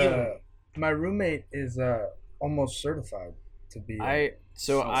that feeling. My roommate is almost certified to be. I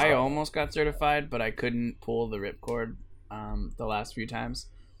almost got certified, but I couldn't pull the ripcord the last few times.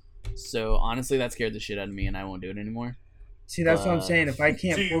 So honestly, that scared the shit out of me, and I won't do it anymore. See, that's what I'm saying. If I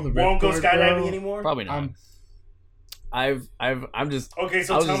can't pull the ripcord, won't go skydiving anymore. Probably not. I'm just okay.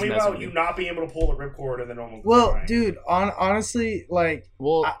 So tell me about you not being able to pull the ripcord and then almost. Well, dude, honestly, like.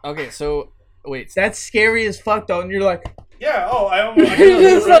 Well, okay. So wait, that's scary as fuck, though, and you're like. Yeah. Oh, I couldn't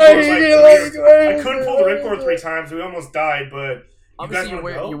pull the ripcord 3 times. We almost died, but. Obviously,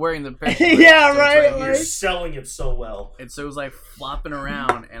 you're wearing the yeah, right. You're selling it so well. And so it was like flopping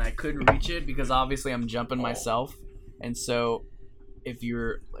around, and I couldn't reach it because obviously I'm jumping myself. And so if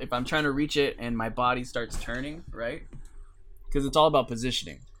I'm trying to reach it and my body starts turning, right? Because it's all about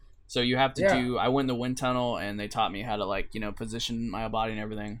positioning. So you have to I went in the wind tunnel, and they taught me how to position my body and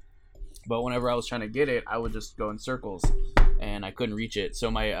everything. But whenever I was trying to get it, I would just go in circles, and I couldn't reach it.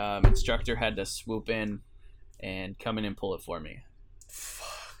 So my instructor had to swoop in and come in and pull it for me.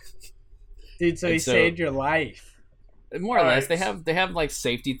 Dude, so he saved your life. More or less, they have like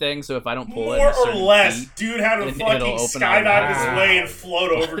safety things. So if I don't pull it, more or less, dude had to fucking skydive his way and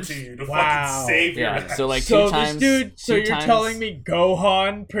float over to you to fucking save your life. So like two times. You're telling me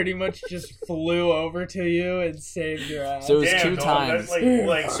Gohan pretty much just flew over to you and saved your ass. So it was 2 times.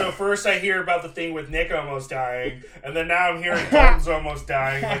 That's so first I hear about the thing with Nick almost dying, and then now I'm hearing Dalton's almost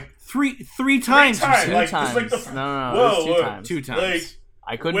dying. Like three times. 2 times. No, 2 times. Like,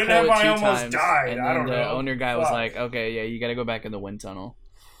 I couldn't pull it 2 times. Died? And then the owner guy was like, "Okay, yeah, you got to go back in the wind tunnel."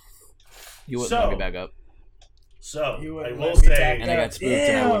 He wouldn't let me back up. So I will say, and I got spooked,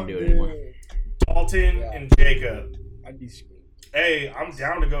 and I wouldn't do it anymore. Dalton and Jacob. I'd be screwed. Hey, I'm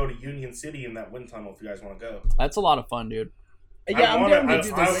down to go to Union City in that wind tunnel if you guys want to go. That's a lot of fun, dude. Yeah, I'm down to do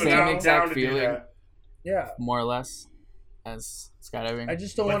the same exact feeling. Yeah, more or less, as skydiving. I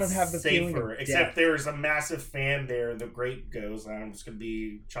just don't want to have the feeling of except there's a massive fan there. The grate goes, and I'm just gonna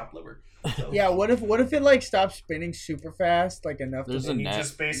be chopped liver. So. Yeah, what if it like stops spinning super fast, like enough? There's a net. You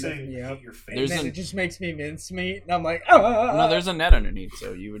just basically hit your face. It just makes me mincemeat, and I'm like, ah. No, there's a net underneath,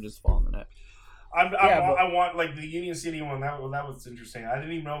 so you would just fall in the net. I want like the Union City one. That was interesting. I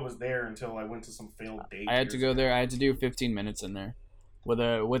didn't even know it was there until I went to some failed date. I had to go there. I had to do 15 minutes in there with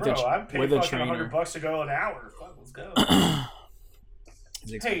a I'd pay fucking trainer. $100 to go an hour. Fuck, let's go.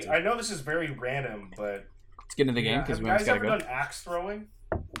 Hey, I know this is very random, but let's get into the game because we almost gotta go. Have you guys ever done axe throwing?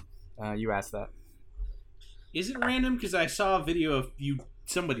 You asked that. Is it random? Because I saw a video of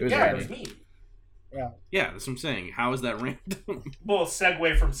somebody. It was me. Yeah, that's what I'm saying. How is that random? Well,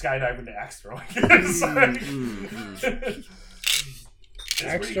 segue from skydiving to axe throwing.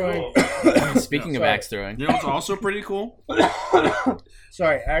 Axe throwing. Cool. Speaking of axe throwing, you know what's also pretty cool?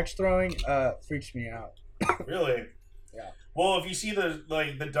 Sorry, axe throwing freaks me out. Really? Yeah. Well, if you see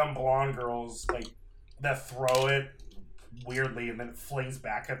the dumb blonde girls that throw it weirdly and then it flings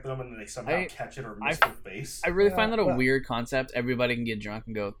back at them and then they somehow catch it or miss their face. I really find that a weird concept. Everybody can get drunk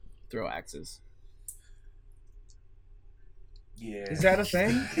and go throw axes. Yeah. Is that a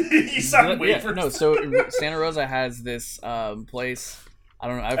thing? You sound weird. No, so Santa Rosa has this place. I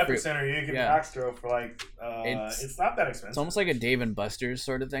don't know. Epicenter, you can axe throw for like it's not that expensive. It's almost like a Dave and Buster's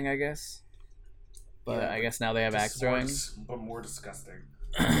sort of thing, I guess. But I guess now they have axe throwing. But more disgusting.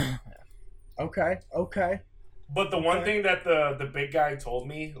 Okay. But the one thing that the big guy told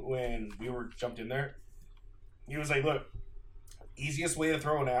me when we were jumped in there, he was like, "Look, easiest way to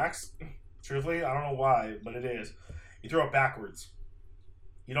throw an axe, truthfully, I don't know why, but it is. You throw it backwards.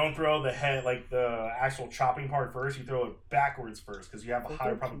 You don't throw the head, like the actual chopping part first. You throw it backwards first because you have a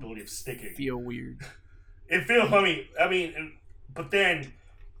higher probability of sticking. Feel weird. It feels. I mean, but then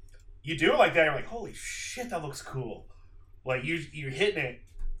you do it like that. You're like, holy shit, that looks cool. Like you're hitting it.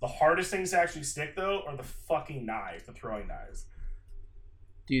 The hardest things to actually stick though are the fucking knives, the throwing knives.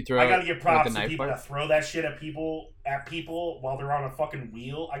 Do you throw? I gotta give props to people that throw that shit at people while they're on a fucking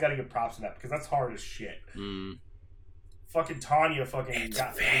wheel. I gotta give props to that because that's hard as shit. Mm. Fucking Tanya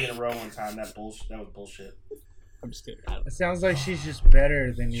got 3 in a row one time. That was bullshit. I'm just kidding. It sounds like she's just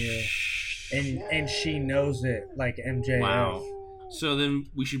better than you, and she knows it, like MJ. Wow. So then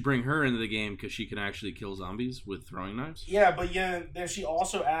we should bring her into the game because she can actually kill zombies with throwing knives? Yeah, but then she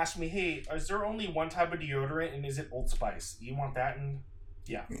also asked me, hey, is there only one type of deodorant and is it Old Spice? Do you want that? And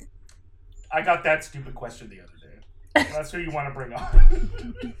yeah. I got that stupid question the other day. That's who you want to bring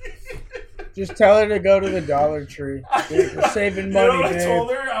on. Just tell her to go to the Dollar Tree. We're saving money, You know what babe. I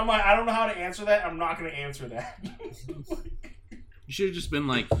told her? I'm like, I don't know how to answer that. I'm not going to answer that. You should have just been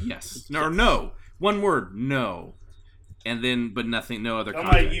like, yes. No, or no. One word, no. And then, but nothing, no other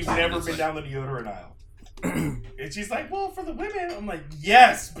context. I'm like, you've never been down the deodorant aisle. And she's like, well, for the women. I'm like,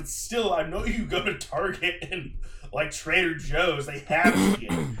 yes, but still, I know you go to Target and like Trader Joe's. They have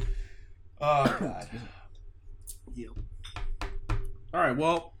shit. Oh, God. Yep. All right,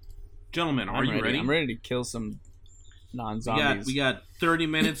 well, gentlemen, are you ready? I'm ready to kill some non-zombies. We got 30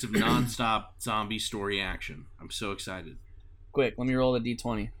 minutes of non-stop zombie story action. I'm so excited. Quick, let me roll a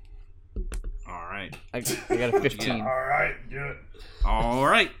d20. All right. I got a 15. All right, do it. All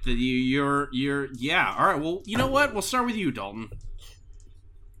right. You're yeah. All right. Well, you know what? We'll start with you, Dalton.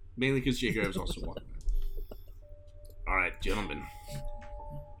 Mainly because Jay Graves also won. All right, gentlemen.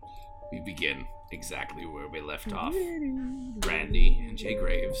 We begin exactly where we left off. Randy and Jay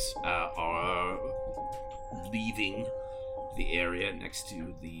Graves are leaving the area next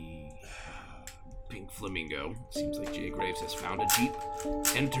to the Pink Flamingo. Seems like Jay Graves has found a Jeep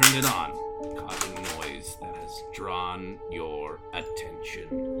and turned it on, causing noise that has drawn your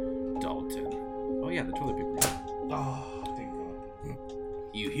attention, Dalton. Oh yeah, the toilet paper. Oh, thank God.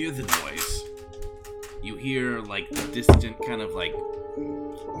 You hear the noise. You hear like the distant kind of like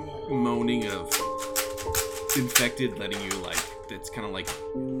moaning of infected, letting you like, that's kind of like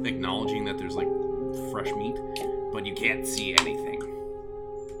acknowledging that there's like fresh meat, but you can't see anything.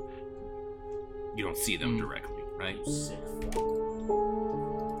 You don't see them directly, right?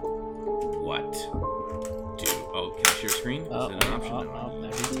 What do... Oh, can I share screen? Is it an option?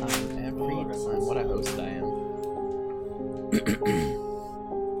 Every time. What a host I am.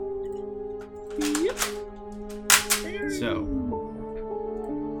 So,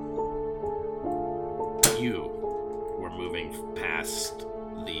 you were moving past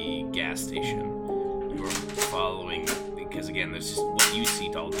the gas station. You were following... Because again, there's just... What you see,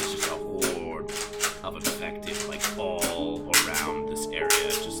 Dalton, is just a horde of infected, like, all around this area.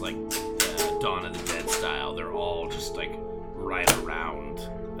 Just like Dawn of the Dead style. They're all just, like, right around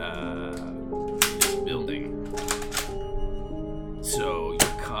this building. So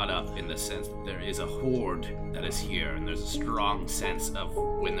you're caught up in the sense that there is a horde that is here, and there's a strong sense of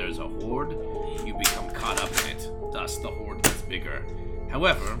when there's a horde, you become caught up in it. Thus, the horde gets bigger.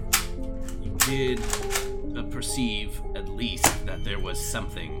 However, you did perceive, at least, that there was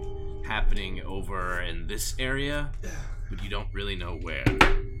something happening over in this area, but you don't really know where.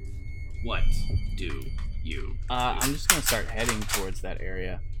 What do you? I'm just gonna start heading towards that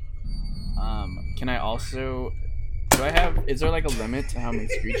area. Can I also? Is there like a limit to how many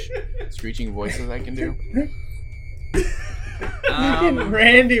screeching voices I can do?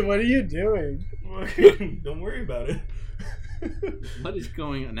 Randy, what are you doing? Don't worry about it. What is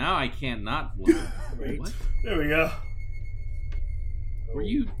going on? Now I can't not look. What? There we go. Were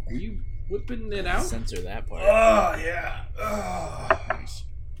you whipping it out? Censor that part. Oh, yeah. Nice.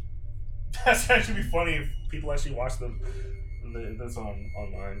 That's actually be funny if people actually watch this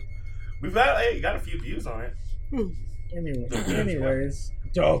online. We've got a few views on it. Anyways,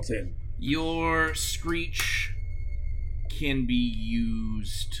 Dalton. Your screech can be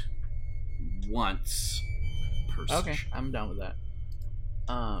used once per session. Okay, I'm done with that.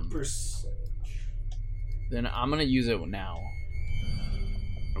 Percentage. Then I'm gonna use it now.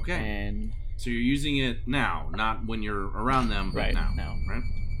 Okay. And so you're using it now, not when you're around them, but right now. Right?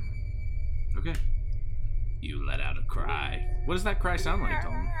 Okay. You let out a cry. What does that cry sound like,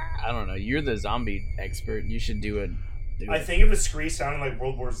 Dalton? I don't know. You're the zombie expert. You should do it. I think of the screech sounding like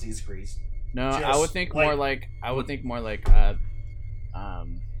World War Z screech. No, I would think more like the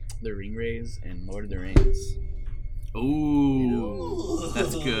Ringwraiths and Lord of the Rings. Ooh,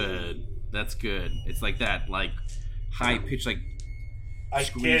 that's good. That's good. It's like that, like high pitch, like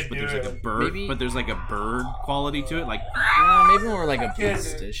screech, but there's like a bird. Maybe, but there's like a bird quality to it, like maybe more like a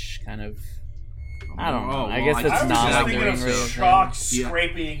beast-ish kind of. I don't know. I guess that's not like the Ringwraiths. Chalk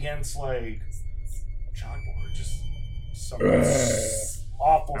scraping against like chalkboard, just something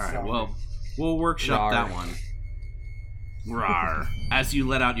awful. All right, well, we'll workshop that one. Rawr. As you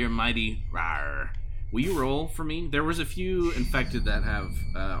let out your mighty rawr. Will you roll for me? There was a few infected that have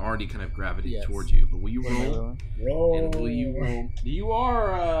already kind of gravitated towards you, but will you roll? Roll. And will you roll? You are.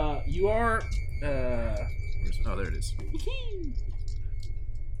 Oh, there it is.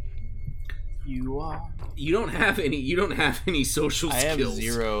 You are. You don't have any social skills. I have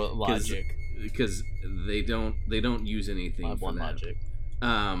 0 logic because they don't use anything. I have for 1 that. logic.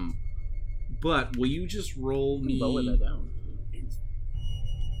 But will you just roll me? Lower that down.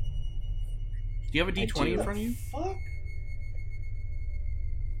 Do you have a D20 in front of you? Fuck.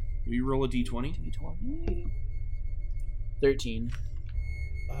 Will you roll a D20? D20. 13.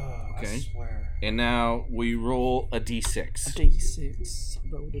 Okay. I swear. And now will you roll a D6? A D6.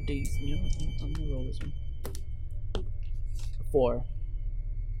 Roll a D. You know what? I'm gonna roll this one. 4.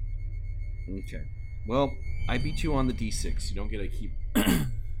 Okay. Well, I beat you on the D6. You don't get to keep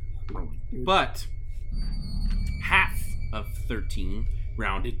rolling. But half of 13,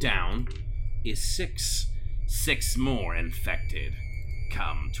 rounded down, is 6. 6 more infected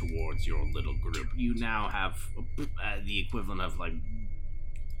come towards your little group. You now have the equivalent of like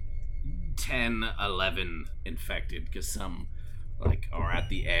 10, 11 infected, because some like are at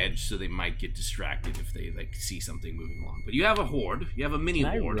the edge, so they might get distracted if they like see something moving along. But you have a horde. You have a mini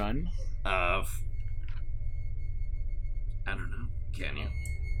horde of. I don't know. Can you?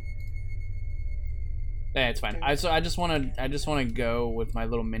 Yeah, it's fine. I just want to go with my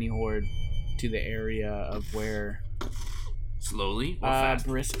little mini horde to the area of where. Slowly or fast?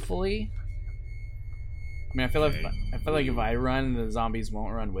 Briskly. I mean, I feel like if I run, the zombies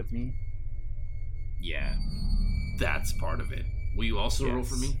won't run with me. Yeah, that's part of it. Will you also roll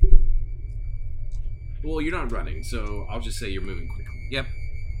for me? Well, you're not running, so I'll just say you're moving quickly. Yep.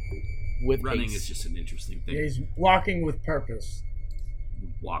 With running pace. is just an interesting thing. He's walking with purpose.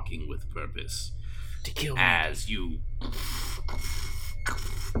 Walking with purpose. To kill me. As you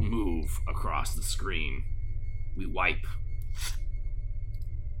move across the screen, we wipe.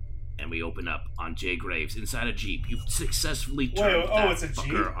 And we open up on Jay Graves inside a Jeep. You've successfully turned it's a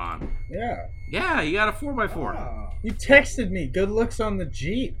Jeep? on. Yeah. Yeah, you got a 4x4. Oh. You texted me. Good looks on the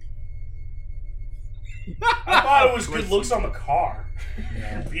Jeep. I thought it was good looks on the car.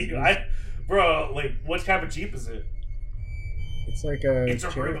 Yeah. Bro, like, what type of Jeep is it? It's like a. It's a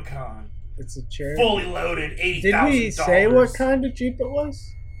Rubicon. It's a Cherokee. Fully loaded, $80,000. Did we say what kind of Jeep it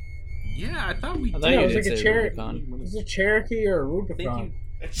was? Yeah, I thought we did. Yeah, it was like a Cherokee. It was a Cherokee or a Rubicon.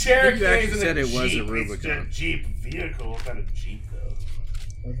 A Cherokee actually said it Jeep. was a Rubicon. It's a Jeep vehicle. It's not a Jeep, though.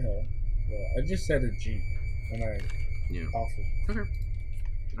 Okay. Well, I just said a Jeep. And I offered. Okay.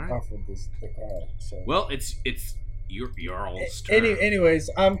 Offered the car. So. Well, it's your all's turn. Anyways,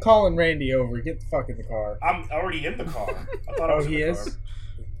 I'm calling Randy over. Get the fuck in the car. I'm already in the car. I thought I was in the car.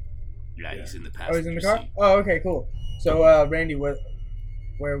 Yeah, he's in the passenger Oh, he's in the car? seat. Oh, okay, cool. So, Randy, where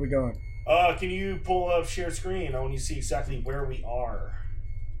are we going? Can you pull up shared screen? I want you to see exactly where we are.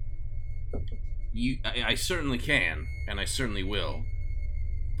 I certainly can, and I certainly will.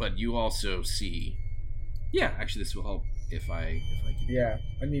 but you also see. Yeah, actually, this will help if I can. Yeah,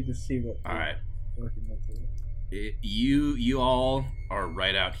 I need to see what. All right. Working with it. You all are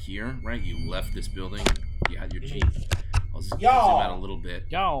right out here, right? You left this building. You had your jeep. I'll zoom out a little bit.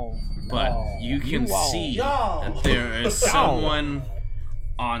 But you can see that there is someone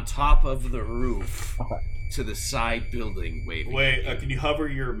on top of the roof to the side building waving. Wait, can you hover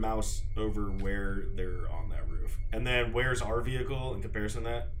your mouse over where they're on that roof? And then where's our vehicle in comparison to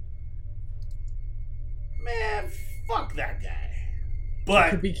that? Man, fuck that guy. But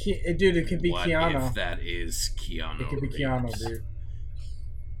it could be it could be what Keanu. if that is Keanu? It could be Keanu, dude.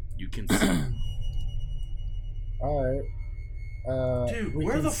 You can see. All right. Dude,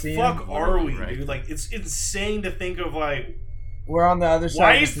 where the fuck are we, dude? Like, it's insane to think of, like... We're on the other side.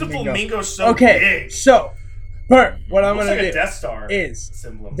 Why is the flamingo so big? So, Bert, what I'm gonna do a Death Star is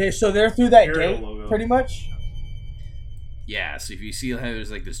symbol. They're through that Imperial gate, logo. pretty much. Yeah, so if you see how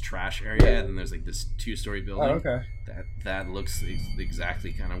there's like this trash area, and then there's like this 2-story building. Oh, okay. That looks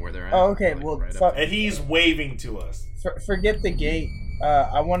exactly kind of where they're at. Oh, okay. Like, Well, right and he's waving to us. Forget the gate.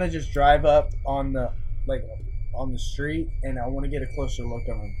 I want to just drive up on the street, and I want to get a closer look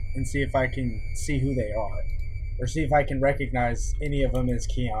on them and see if I can see who they are, or see if I can recognize any of them as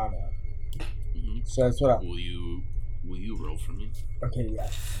Keanu. Mm-hmm. So that's what Will you roll for me? Okay, yeah.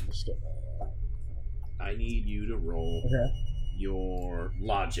 Just get that. I need you to roll your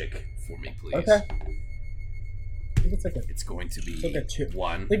logic for me, please. Okay. I think it's going to be like a 2.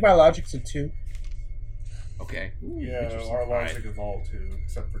 1. I think my logic's a 2. Okay. Yeah, our logic is all 2,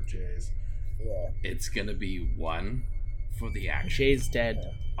 except for Jay's. Yeah. It's gonna be 1 for the action. Jay's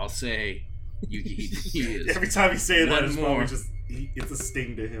dead. I'll say he is. Every time you say that, it's more. it's a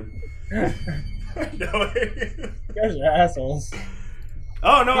sting to him. No. You guys are assholes.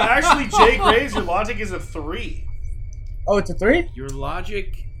 Oh no, actually, Jay Graves, your logic is a 3. Oh, it's a 3? Your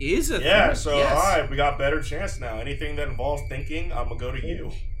logic is a 3. Yeah, so alright, we got better chance now. Anything that involves thinking, I'm gonna go to you.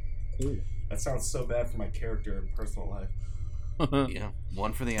 Cool. That sounds so bad for my character in personal life. Yeah,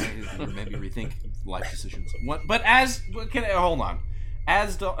 1 for the maybe rethink life decisions. Hold on.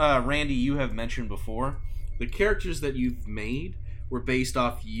 As Randy, you have mentioned before, the characters that you've made were based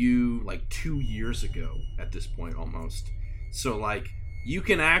off you like 2 years ago at this point almost. So like you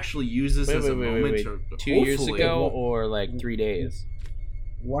can actually use this as a moment to 2 years ago or like 3 days.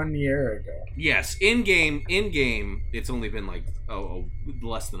 1 year ago. Yes, in game, it's only been like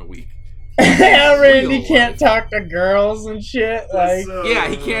less than a week. Randy can't talk to girls and shit. Like, yeah,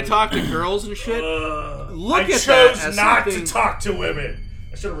 he can't talk to girls and shit. I chose not to talk to women.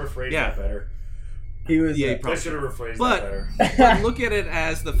 I should have rephrased that better. He was. I should have rephrased that better. But look at it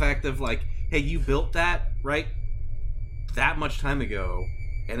as the fact of like, hey, you built that right that much time ago,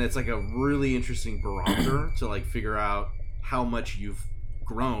 and it's like a really interesting barometer to like figure out how much you've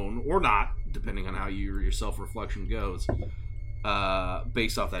grown or not, depending on how your self-reflection goes,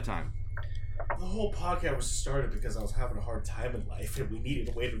 based off that time. The whole podcast was started because I was having a hard time in life and we needed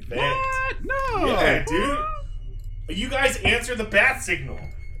a way to vent. What? No. Yeah, dude. You guys answer the bat signal.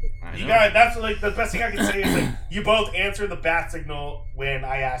 You guys, that's like the best thing I can say is like you both answer the bat signal when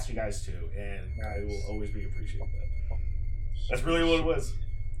I asked you guys to, and I will always be appreciative of that. That's really what it was.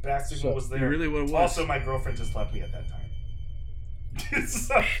 Bat signal was there. Really what it was. Also, my girlfriend just left me at that time.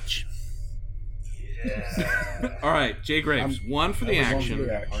 So, yeah. All right, Jay Graves. 1 for the action.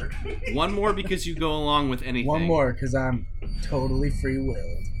 1 more because you go along with anything. 1 more because I'm totally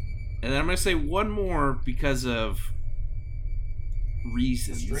free-willed. And then I'm going to say 1 more because of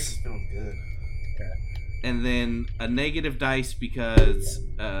reasons. This drink is feeling good. Okay. And then a negative dice because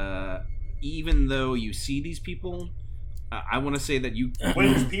even though you see these people, I want to say that you... Wait,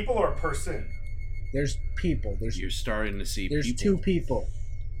 there's people or a person? There's people. You're starting to see there's people. 2 people.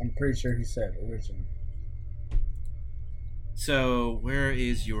 I'm pretty sure he said originally. So, where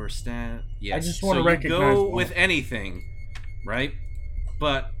is your stat? Yes. I just want to recognize you go one. with anything, right?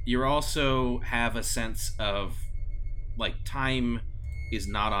 But you also have a sense of, like, time is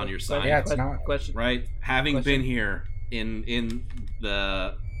not on your side. Yeah, it's not. Question. Right? Having been here in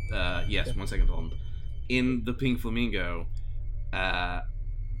the... yes, 1 second, hold on. In the Pink Flamingo,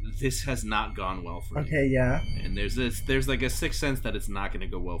 this has not gone well for you. Okay, yeah. And there's like a sixth sense that it's not going to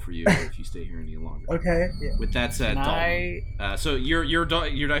go well for you if you stay here any longer. Okay. Yeah. With that said, Dalton, so your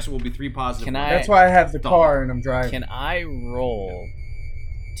dice will be 3 positive. That's why I have the car and I'm driving. Can I roll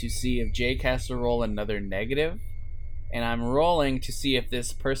to see if Jake has to roll another negative? And I'm rolling to see if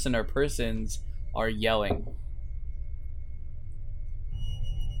this person or persons are yelling.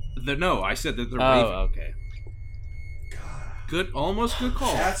 No, I said that they're waving. Oh, okay. almost good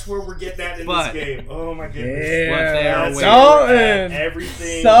call. That's where we're getting at in this game. Oh my goodness. Yeah. Something.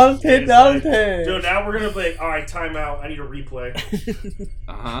 Everything. Something. Dude, now we're gonna be like, all right, timeout. I need a replay.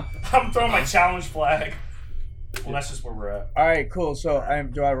 I'm throwing my challenge flag. Well, that's just where we're at. All right, cool. So,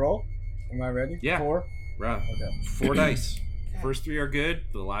 do I roll? Am I ready? Yeah. 4? Right. Okay. 4 dice. First 3 are good.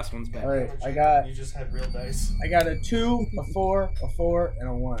 The last one's bad. All right, You just had real dice. I got a 2, a 4, a 4, and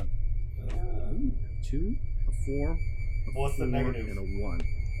a 1. 2, a 4. What's the negative? And a 1.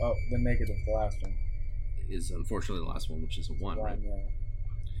 Oh, the negative, the last one. Is unfortunately the last one, which is a 1, right? Yeah.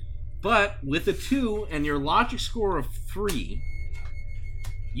 But with a 2 and your logic score of 3,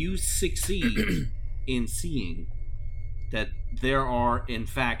 you succeed in seeing that there are, in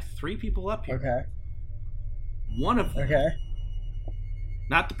fact, 3 people up here. Okay. One of them. Okay.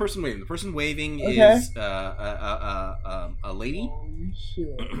 Not the person waving. The person waving is a lady. Oh,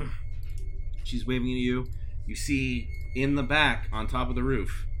 shit. She's waving at you. You see in the back, on top of the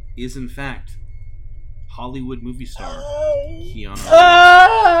roof, is in fact Hollywood movie star Keanu Reeves.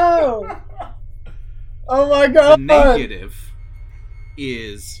 Oh! Oh my god! The negative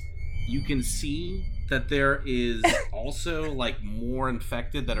is you can see that there is also like more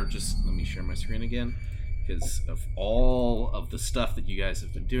infected that are just. Let me share my screen again. Because of all of the stuff that you guys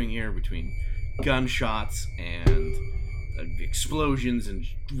have been doing here, between gunshots and explosions and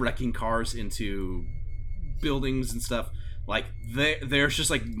wrecking cars into buildings and stuff, like there's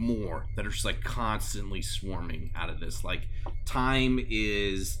just like more that are just like constantly swarming out of this. Like time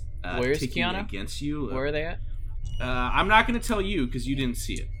is Where's ticking Keanu? Against you. Where are they at? I'm not going to tell you because you didn't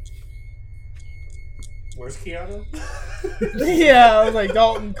see it. Where's Keanu? Yeah, I was like,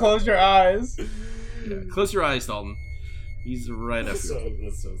 Dalton, close your eyes. Yeah, close your eyes, Dalton. He's right up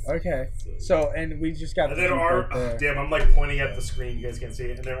here. Okay. So, and we just got. And then damn, I'm like pointing at the screen. You guys can't see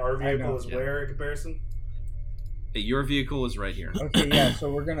it. And then our vehicle is where in comparison? Your vehicle is right here. Okay, yeah.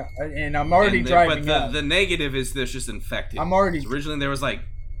 So we're gonna, and I'm already driving up. The negative is there's just infected. I'm already. So originally there was like,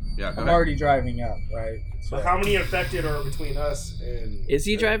 yeah. I'm already driving up, right? So how many infected are between us and? Is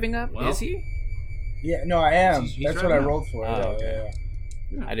he driving up? Well, is he? Yeah. No, I am. He's That's what I rolled for. Oh, okay. Yeah.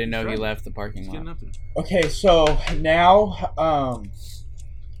 Yeah, I didn't know he left the parking lot. Okay, so now,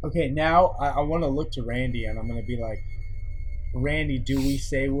 now I want to look to Randy, and I'm gonna be like, Randy, do we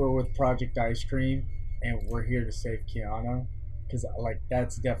say we're with Project Ice Cream and we're here to save Keanu? Because like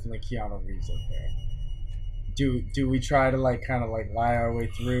that's definitely Keanu Reeves up there. Do we try to like kind of like lie our way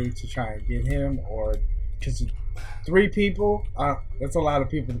through to try and get him, or because 3 people, that's a lot of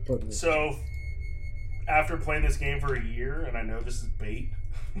people to put in this. So after playing this game for a year, and I know this is bait.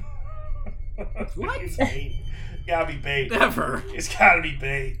 What? It's bait. Gotta be bait. Never. It's gotta be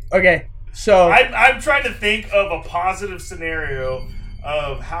bait. Okay, so I'm trying to think of a positive scenario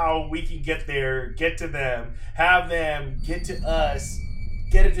of how we can get there, get to them, have them get to us,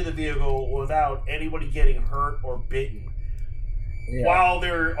 get into the vehicle without anybody getting hurt or bitten. yeah, While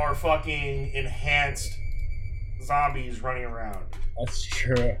there are fucking enhanced zombies running around. that's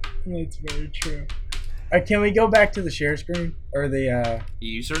true. That's very true. Can we go back to the share screen or the?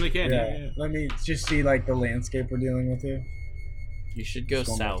 You certainly can. Yeah. Let me just see like the landscape we're dealing with here. You should go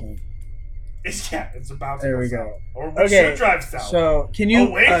south. It's about to There go we south. go. Or we should drive south. So can you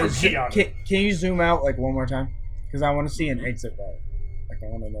Away from Keanu. can you zoom out like one more time? Because I want to see an exit route. Like I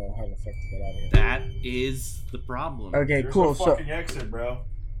want to know how the fuck to get out of here. That is the problem. Okay, There's cool. no So fucking exit, bro.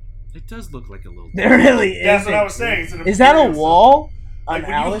 It does look like a little. there really is. That's what I was saying. It's an Is that a Imperial wall? symbol. Like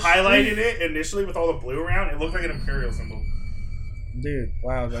when Alice you highlighted Street? it initially with all the blue around, it looked like an Imperial symbol. Dude,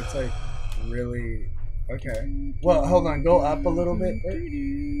 wow, that's like really okay. Well, hold on, go up a little bit,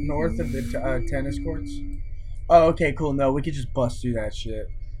 north of the tennis courts. Oh, okay, cool. No, we could just bust through that shit.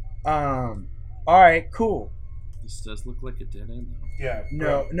 All right, cool. This does look like a dead end. Yeah.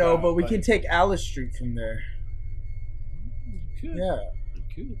 No, but we can take Alice Street from there. You could. Yeah. You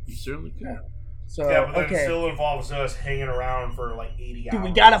could. You certainly could. Yeah. So Yeah, but then it okay. still involves us hanging around for like 80 hours. Dude,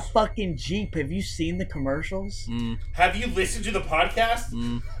 we got a fucking Jeep. Have you seen the commercials? Have you listened to the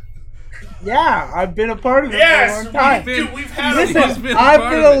podcast? Yeah, I've been a part of it Yes, for a long time. we've had Listen, I've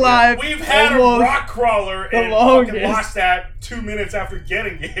been alive. We've had a almost rock crawler the and longest. fucking lost that 2 minutes after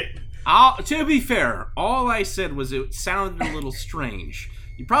getting it. To be fair, all I said was it sounded a little strange.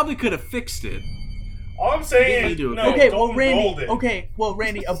 You probably could have fixed it. All I'm saying You is, do it. no, Okay, don't well, Randy. hold it. Okay, well,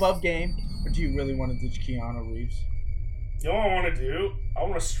 Randy, above game. Or do you really want to ditch Keanu Reeves? You know what I want to do? I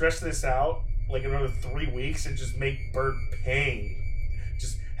want to stretch this out like another 3 weeks and just make Bird pain.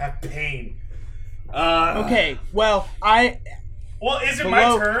 Just have pain. Okay, well, Well, is it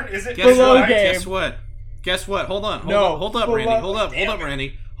Below- my turn? Is it Guess Below what? game. Guess what? Guess what? Hold on. No, Hold up, below- Randy. Hold up,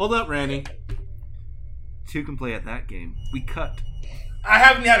 Randy. Hold up, Randy. two can play at that game. We cut. I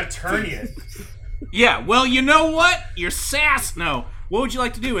haven't had a turn yet. Yeah, well, you know what? You're sass. No. What would you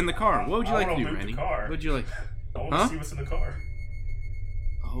like to do in the car? What would you like to do, Randy? What would you like? I want to see what's in the car.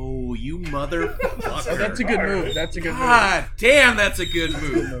 Oh, you motherfucker. Oh, that's a good move. That's a good move. God damn, that's a good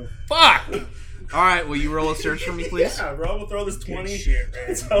move. Fuck. All right, will you roll a search for me, please? Yeah, bro. We'll throw this 20. Shit,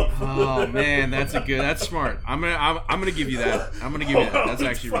 man. Oh man, that's a good. That's smart. I'm gonna give you that. I'm gonna give you that. That's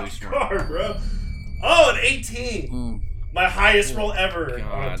actually really smart. Car, bro. Oh, an 18. My highest roll ever.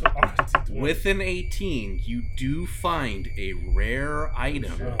 With an 18, you do find a rare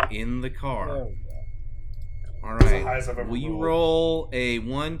item in the car. All right. Will you roll a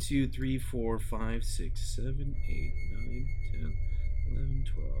 1, 2, 3, 4, 5, 6, 7, 8, 9, 10, 11,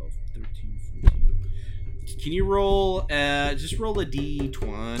 12, 13, 14. Can you roll? Just roll a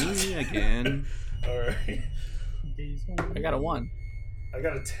D20 again. All right. I got a 1. I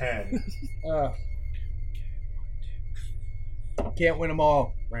got a 10. Can't win them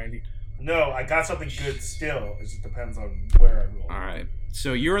all, Randy. No, I got something good still. It just depends on where I roll. All right.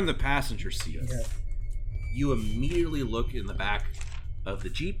 So you're in the passenger seat. Okay. You immediately look in the back of the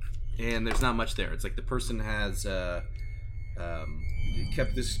Jeep, and there's not much there. It's like the person has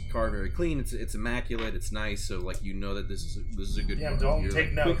kept this car very clean. It's immaculate. It's nice. So like you know that this is a good. Yeah, don't You're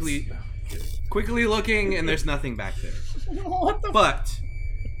take like notes. Quickly looking, and there's nothing back there. But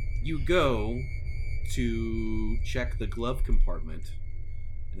you go to check the glove compartment,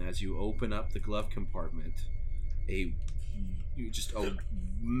 and as you open up the glove compartment, a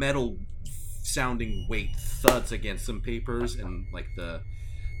metal sounding weight thuds against some papers and like the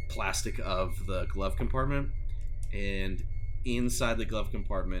plastic of the glove compartment, and inside the glove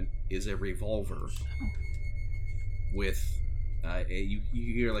compartment is a revolver with you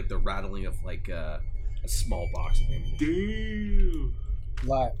hear like the rattling of like a small box of ammunition. Damn.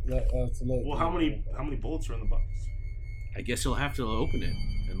 Well, how many bullets are in the box? I guess you'll have to open it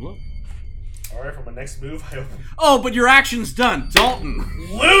and look. All right, for my next move, I open. Oh, but your action's done, Dalton.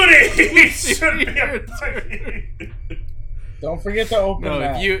 Looting should be a Don't forget to open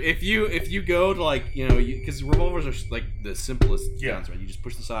that. if you go to like because revolvers are like the simplest guns, right? You just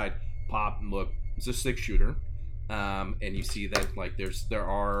push the side, pop, and look. It's a 6-shooter, and you see that like this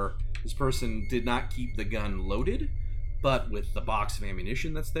person did not keep the gun loaded, but with the box of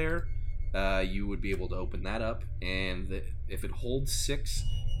ammunition that's there, you would be able to open that up, and if it holds 6.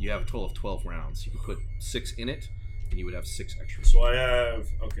 You have a total of 12 rounds. You can put 6 in it, and you would have 6 extra. So I have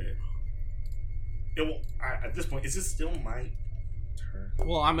at this point, is this still my turn?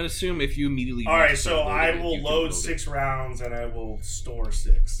 Well, I'm gonna assume if you immediately. All right, so I will load 6 rounds, and I will store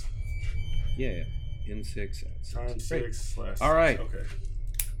 6. Yeah, in 6. Times 6 / All right. Okay.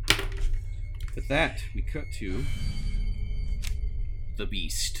 With that, we cut to the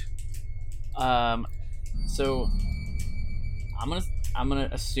beast. So I'm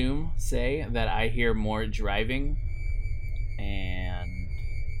gonna say that I hear more driving, and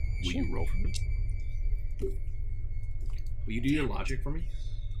will you roll for me? Will you do your logic for me?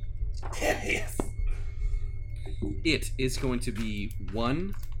 Yes. It is going to be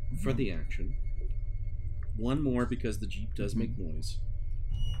 1 for the action, 1 more because the Jeep does make noise,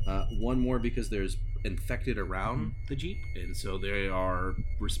 1 more because there's infected around the Jeep, and so they are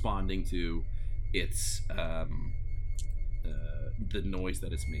responding to its the noise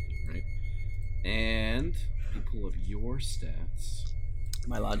that it's making, right? And you pull up your stats.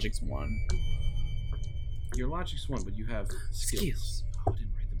 My logic's 1. Your logic's 1, but you have skills. Oh, I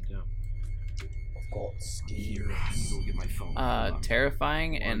didn't write them down. Here, let me go get my phone.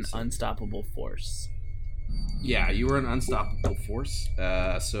 Terrifying and unstoppable force. Yeah, you were an unstoppable force.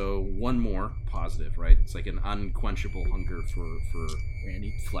 So 1 more positive, right? It's like an unquenchable hunger for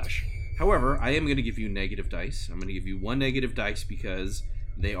Randy flesh. However, I am going to give you negative dice. I'm going to give you 1 negative dice because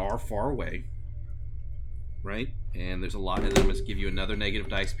they are far away, right? And there's a lot, and I'm going to give you another negative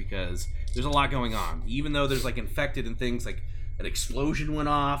dice because there's a lot going on. Even though there's like infected and things, like an explosion went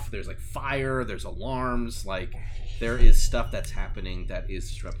off, there's like fire, there's alarms, like there is stuff that's happening that is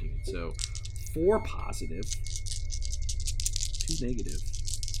disrupting it. So 4 positive, 2 negative.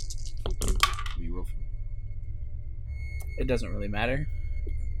 You roll for me. It doesn't really matter.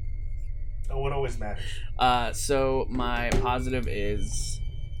 Oh, it always matters. So my positive is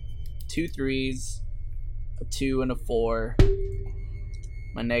 2 3s, a 2 and a 4.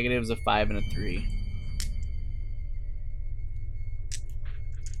 My negative is a 5 and a 3.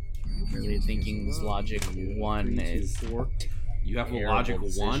 I'm really thinking this logic 1 is 4. You have a logic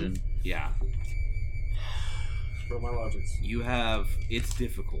 1. Yeah. For my logics. You have. It's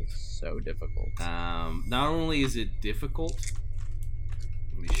difficult. So difficult. Not only is it difficult.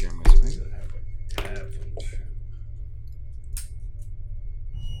 Let me share my screen.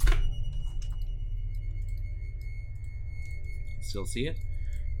 still see it.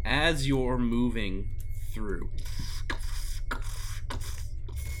 As you're moving through,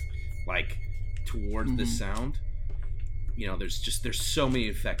 like toward the sound, you know, there's so many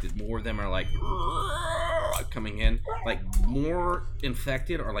infected. More of them are like coming in. Like more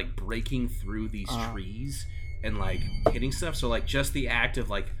infected are like breaking through these trees and like hitting stuff. So like just the act of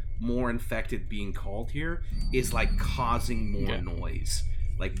like more infected being called here is like causing more noise.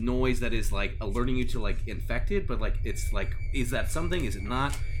 Like noise that is like alerting you to like infected, but like it's like, is that something? Is it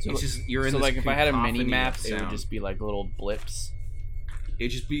not? So, it's just you're in. So this like if I had a mini map, of it would sound. just be like little blips.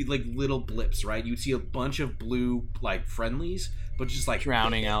 It'd just be like little blips, right? You'd see a bunch of blue like friendlies, but just like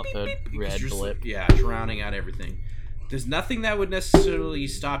Drowning out the red blip. Yeah, drowning out everything. There's nothing that would necessarily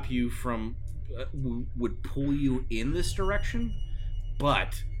stop you from would pull you in this direction,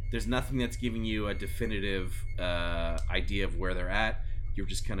 but there's nothing that's giving you a definitive idea of where they're at. You're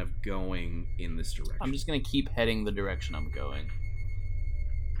just kind of going in this direction. I'm just gonna keep heading the direction I'm going,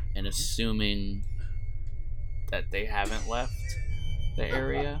 and assuming that they haven't left the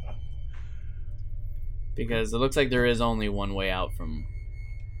area, because it looks like there is only one way out from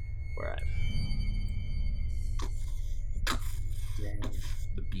where I'm.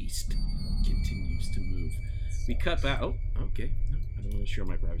 The beast continues to move. We cut back. Oh, okay. No, I don't want to share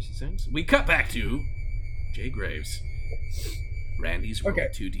my privacy settings. We cut back to Jay Graves. Randy's rolled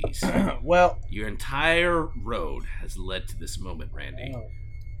 2Ds. Well, your entire road has led to this moment, Randy.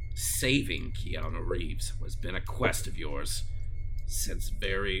 Saving Keanu Reeves has been a quest of yours since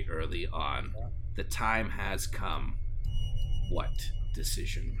very early on. The time has come. What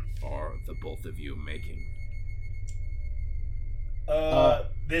decision are the both of you making? I'm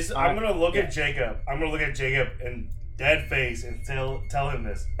gonna look at Jacob. I'm gonna look at Jacob in dead face and tell him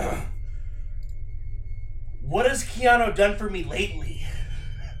this. What has Keanu done for me lately?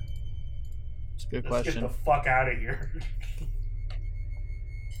 It's a good Let's question. get the fuck out of here.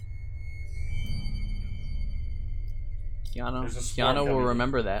 Keanu will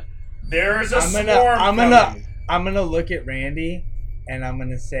remember that. There's a storm coming. I'm gonna look at Randy and I'm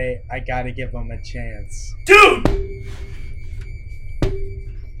gonna say I gotta give him a chance. Dude!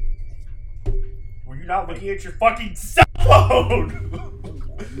 Were you not looking at your fucking cell phone?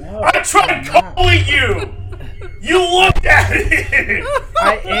 No, I tried calling you! You looked at it!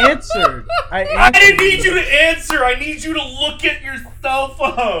 I answered. I didn't need you to answer. I need you to look at your cell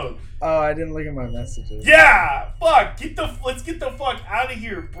phone. Oh, I didn't look at my messages. Yeah, fuck. Let's get the fuck out of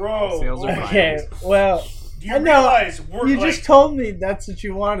here, bro. Okay, well, do you realize we're you just told me that's what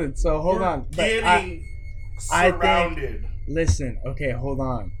you wanted. So hold on. Getting surrounded. Listen, okay, hold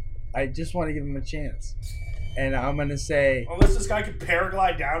on. I just want to give him a chance. And I'm gonna say, unless this guy could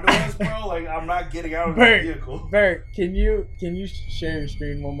paraglide down to us, bro, like I'm not getting out of the vehicle. Bert, can you share your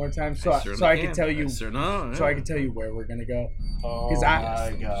screen one more time so I can tell you I can tell you where we're gonna go? Oh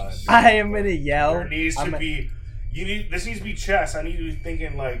my god! I am gonna yell. There needs to be. This needs to be chess. I need to be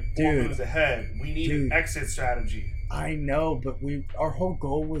thinking like 4 moves ahead. We need an exit strategy. I know, but our whole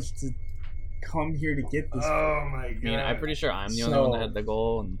goal was to come here to get this. Oh my god! I mean, I'm pretty sure I'm the only one that had the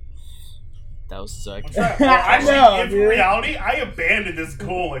goal, and that was sick. In reality, I abandoned this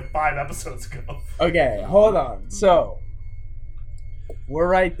goal like 5 episodes ago. Okay, hold on. So we're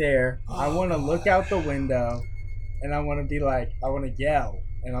right there. I want to look out the window, and I want to be like, I want to yell,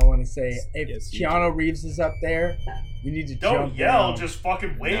 and I want to say, if Keanu Reeves is up there, you need to don't yell, just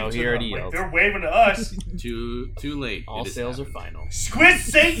fucking wave to them. Like, they're waving to us. Too late. All sales are final. Squid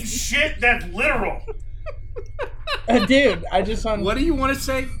Satan shit, that's literal. Dude, I just want. What do you want to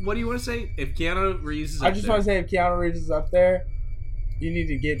say? What do you want to say? If Keanu Reeves is up I just want to say, if Keanu Reeves is up there, you need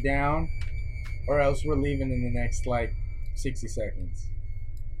to get down, or else we're leaving in the next, 60 seconds.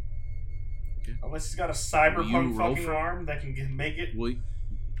 Okay. Unless he's got a cyberpunk fucking arm that can make it.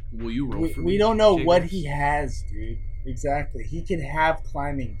 Will you roll for me? We don't know what he has, dude. Exactly. He could have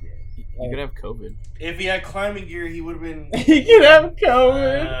climbing gear. He could have COVID. If he had climbing gear, he would have been... He could have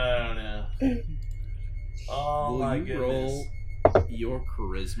COVID. I don't know. Oh, my goodness. Roll your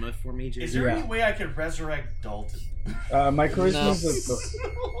charisma for me, Jason? Is there any way I could resurrect Dalton? My charisma's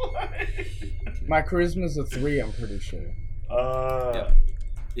my charisma's a 3, I'm pretty sure. Yeah.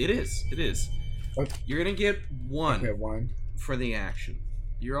 It is. Okay. You're going to get 1 for the action.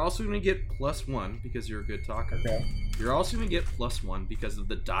 You're also going to get +1 because you're a good talker. Okay. You're also going to get +1 because of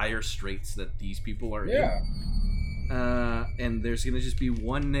the dire straits that these people are in. And there's going to just be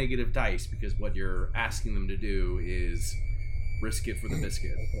 1 negative dice because what you're asking them to do is risk it for the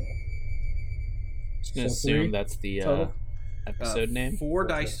biscuit. Okay. Just going to assume that's the episode name. 4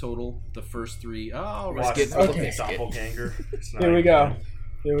 dice total. The first 3. Oh, risk it for the doppelganger. Here we go.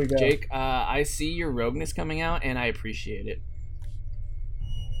 Jake, I see your rogueness coming out, and I appreciate it.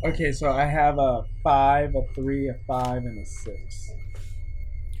 Okay, so I have a 5, a 3, a 5, and a 6.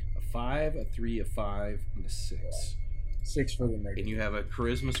 A 5, a 3, a 5, and a 6. 6 for the negative. And you have a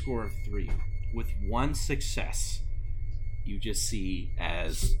charisma score of 3. With one success, you just see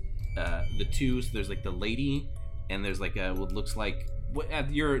as the two. So there's like the lady, and there's like a what looks like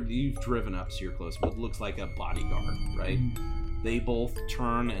you've driven up, so you're close. What looks like a bodyguard, right? Mm-hmm. They both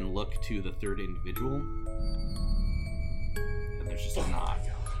turn and look to the third individual, and there's just a nod.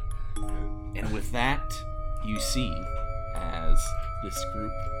 And with that, you see as this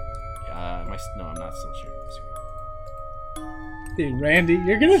group. I'm not still sharing this. Dude, Randy,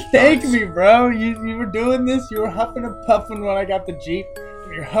 you're gonna thank me, bro. You were doing this. You were huffing and puffing when I got the Jeep.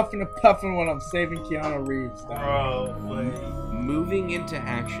 You're huffing and puffing when I'm saving Keanu Reeves. Bro, moving into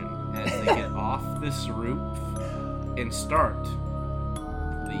action as they get off this roof and start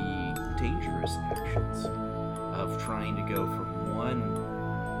the dangerous actions of trying to go from one.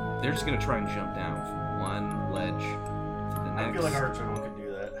 They're just gonna try and jump down from one ledge to the next. I feel like our adrenaline could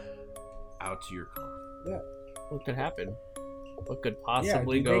do that. Out to your car. Yeah. What could happen? What could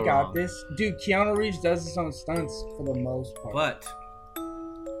possibly go wrong? They got wrong? this. Dude, Keanu Reeves does this on stunts for the most part. But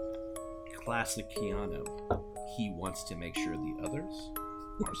classic Keanu, he wants to make sure the others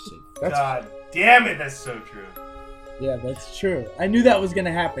are safe. God damn it, that's so true. Yeah, that's true. I knew that was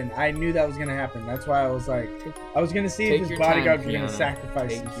gonna happen. That's why I was like, I was gonna see if his bodyguards were gonna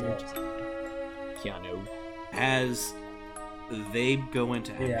sacrifice themselves. Keanu. As they go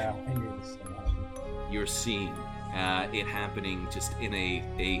into action, yeah, I knew this. You're seeing it happening just in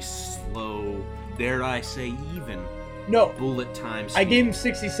a slow, dare I say, even bullet time speed. I gave him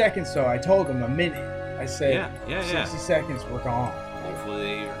 60 seconds, so I told him a minute. I said, 60 seconds, we're gone. Hopefully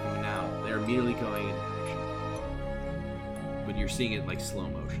they are coming out. They're immediately going into action. But you're seeing it like slow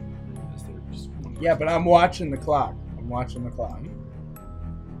motion. Yeah, but I'm watching the clock.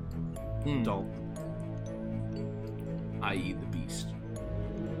 Dalton, i.e. the beast.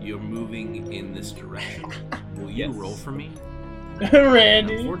 You're moving in this direction. Will you roll for me?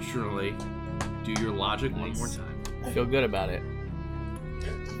 Randy. Unfortunately, do your logic one more time. I feel good about it.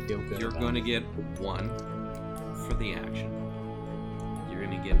 You're going to get 1 for the action. You're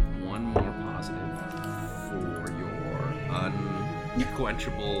going to get 1 more positive for your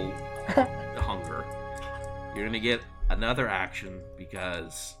unquenchable hunger. You're going to get another action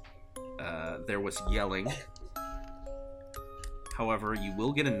because there was yelling. However, you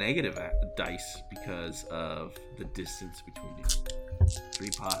will get a negative dice because of the distance between you. 3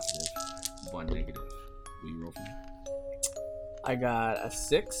 positive, 1 negative. Will you roll for me? I got a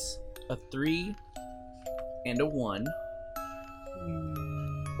 6, a 3, and a 1,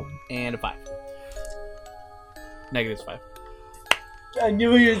 and a 5. Negative 5. I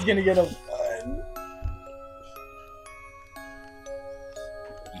knew he was gonna get a 1.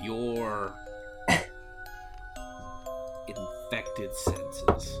 Your infected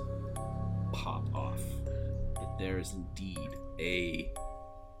senses pop off that there is indeed a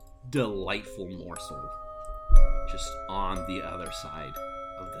delightful morsel just on the other side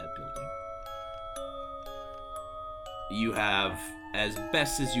of that building. You have, as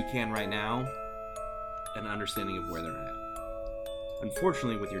best as you can right now, an understanding of where they're at.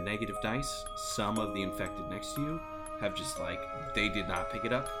 Unfortunately, with your negative dice, some of the infected next to you have just they did not pick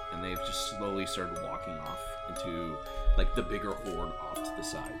it up, and they've just slowly started walking off into the bigger horde off to the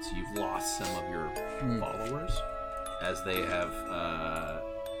side. So you've lost some of your followers as they have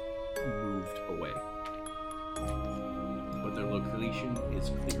moved away. But their location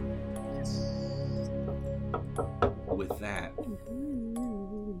is clear. Yes. With that,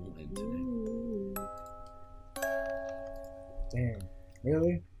 we'll end today. Damn.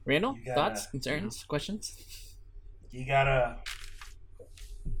 Really? Randall, thoughts, concerns, questions? You gotta...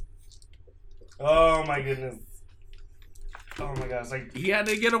 Oh my goodness. Oh my god, it's like... You had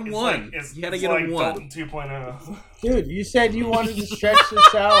to get a 1. You had to get a 1. Dalton 2.0. Dude, you said you wanted to stretch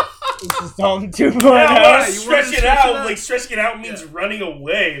this out. This is Dalton 2.0. Yeah, stretch it out. Stretching it out means running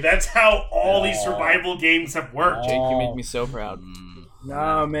away. That's how all these survival games have worked. Jake, you make me so proud.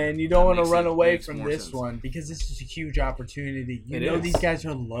 Nah, man, you don't want to run away from this one because this is a huge opportunity. You know these guys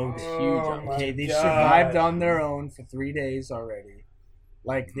are loaded. Okay, they survived on their own for 3 days already.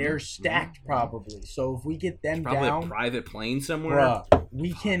 They're stacked probably. So if we get them probably down, a private plane somewhere. Bruh,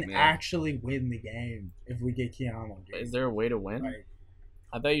 we can actually win the game if we get Keanu. Is there a way to win?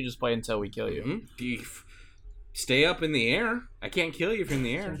 I thought you just play until we kill you. Stay up in the air. I can't kill you from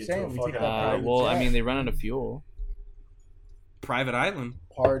the air. I mean, they run out of fuel. Private island.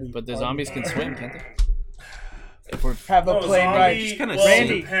 Party. But the zombies can swim, can't they? have a plane ride.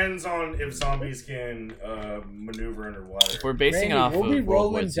 It depends on if zombies can maneuver underwater. If we're basing it off we'll of be rolling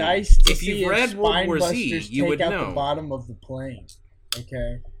World War dice to if see you've read if World War Z, you take would out know. the bottom of the plane.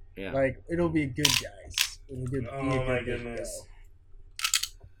 Okay? Yeah. Like, it'll be good, guys. It'll be oh my goodness.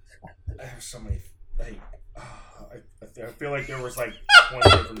 I have so many, like, I feel like there was like 20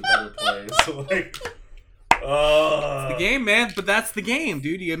 different better plays. So, like, it's the game, man. But that's the game,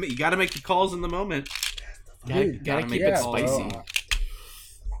 dude. You got to make the calls in the moment. Gotta keep it spicy.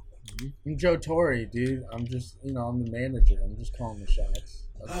 I'm Joe Torre, dude. I'm just, I'm the manager. I'm just calling the shots.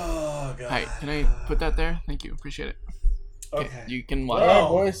 Oh, God. Hi, can I put that there? Thank you. Appreciate it. Okay. You can watch. All right,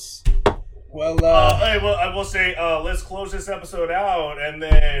 boys. Well, hey, well, I will say, let's close this episode out, and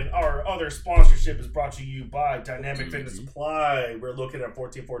then our other sponsorship is brought to you by Dynamic Fitness Supply. We're looking at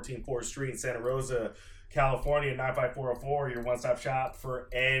 1414 4th Street in Santa Rosa, California, 95404, your one-stop shop for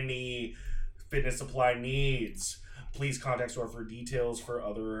any fitness supply needs. Please contact store for details for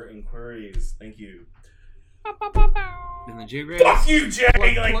other inquiries. Thank you. And then Jay Graves. Fuck you, Jay!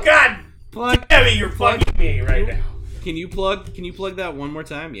 God damn it, you're fucking me right now. Can you plug that one more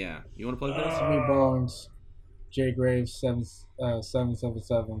time? Yeah. You want to plug that? Jimmy Bones, Jay Graves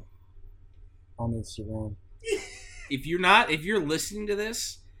 777 on Instagram. If you're listening to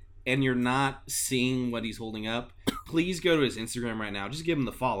this and you're not seeing what he's holding up, please go to his Instagram right now. Just give him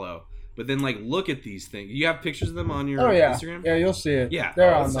the follow. But then, look at these things. You have pictures of them on your Instagram? Yeah, you'll see it. Yeah.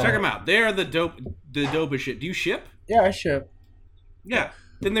 They're on check them out. They're the dopest shit. Do you ship? Yeah, I ship. Yeah.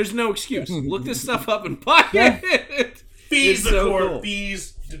 Then there's no excuse. Look this stuff up and buy it. Fees the court. Cool.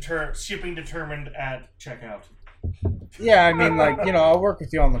 Fees shipping determined at checkout. Yeah, I mean, I'll work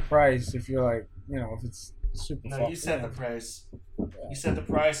with you on the price if you're if it's super. No, you set the price. Yeah. You set the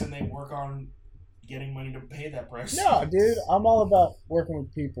price, and they work on getting money to pay that price. No, dude, I'm all about working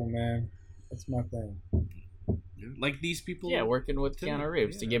with people, man. That's my thing. Like these people. Yeah, working with Keanu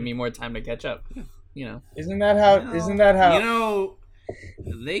Reeves to give me more time to catch up. Isn't that how?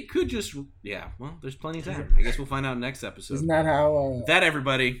 They could just. Yeah, well, there's plenty of time. I guess we'll find out next episode. Isn't that how? That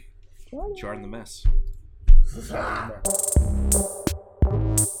everybody. Jordan the Mess.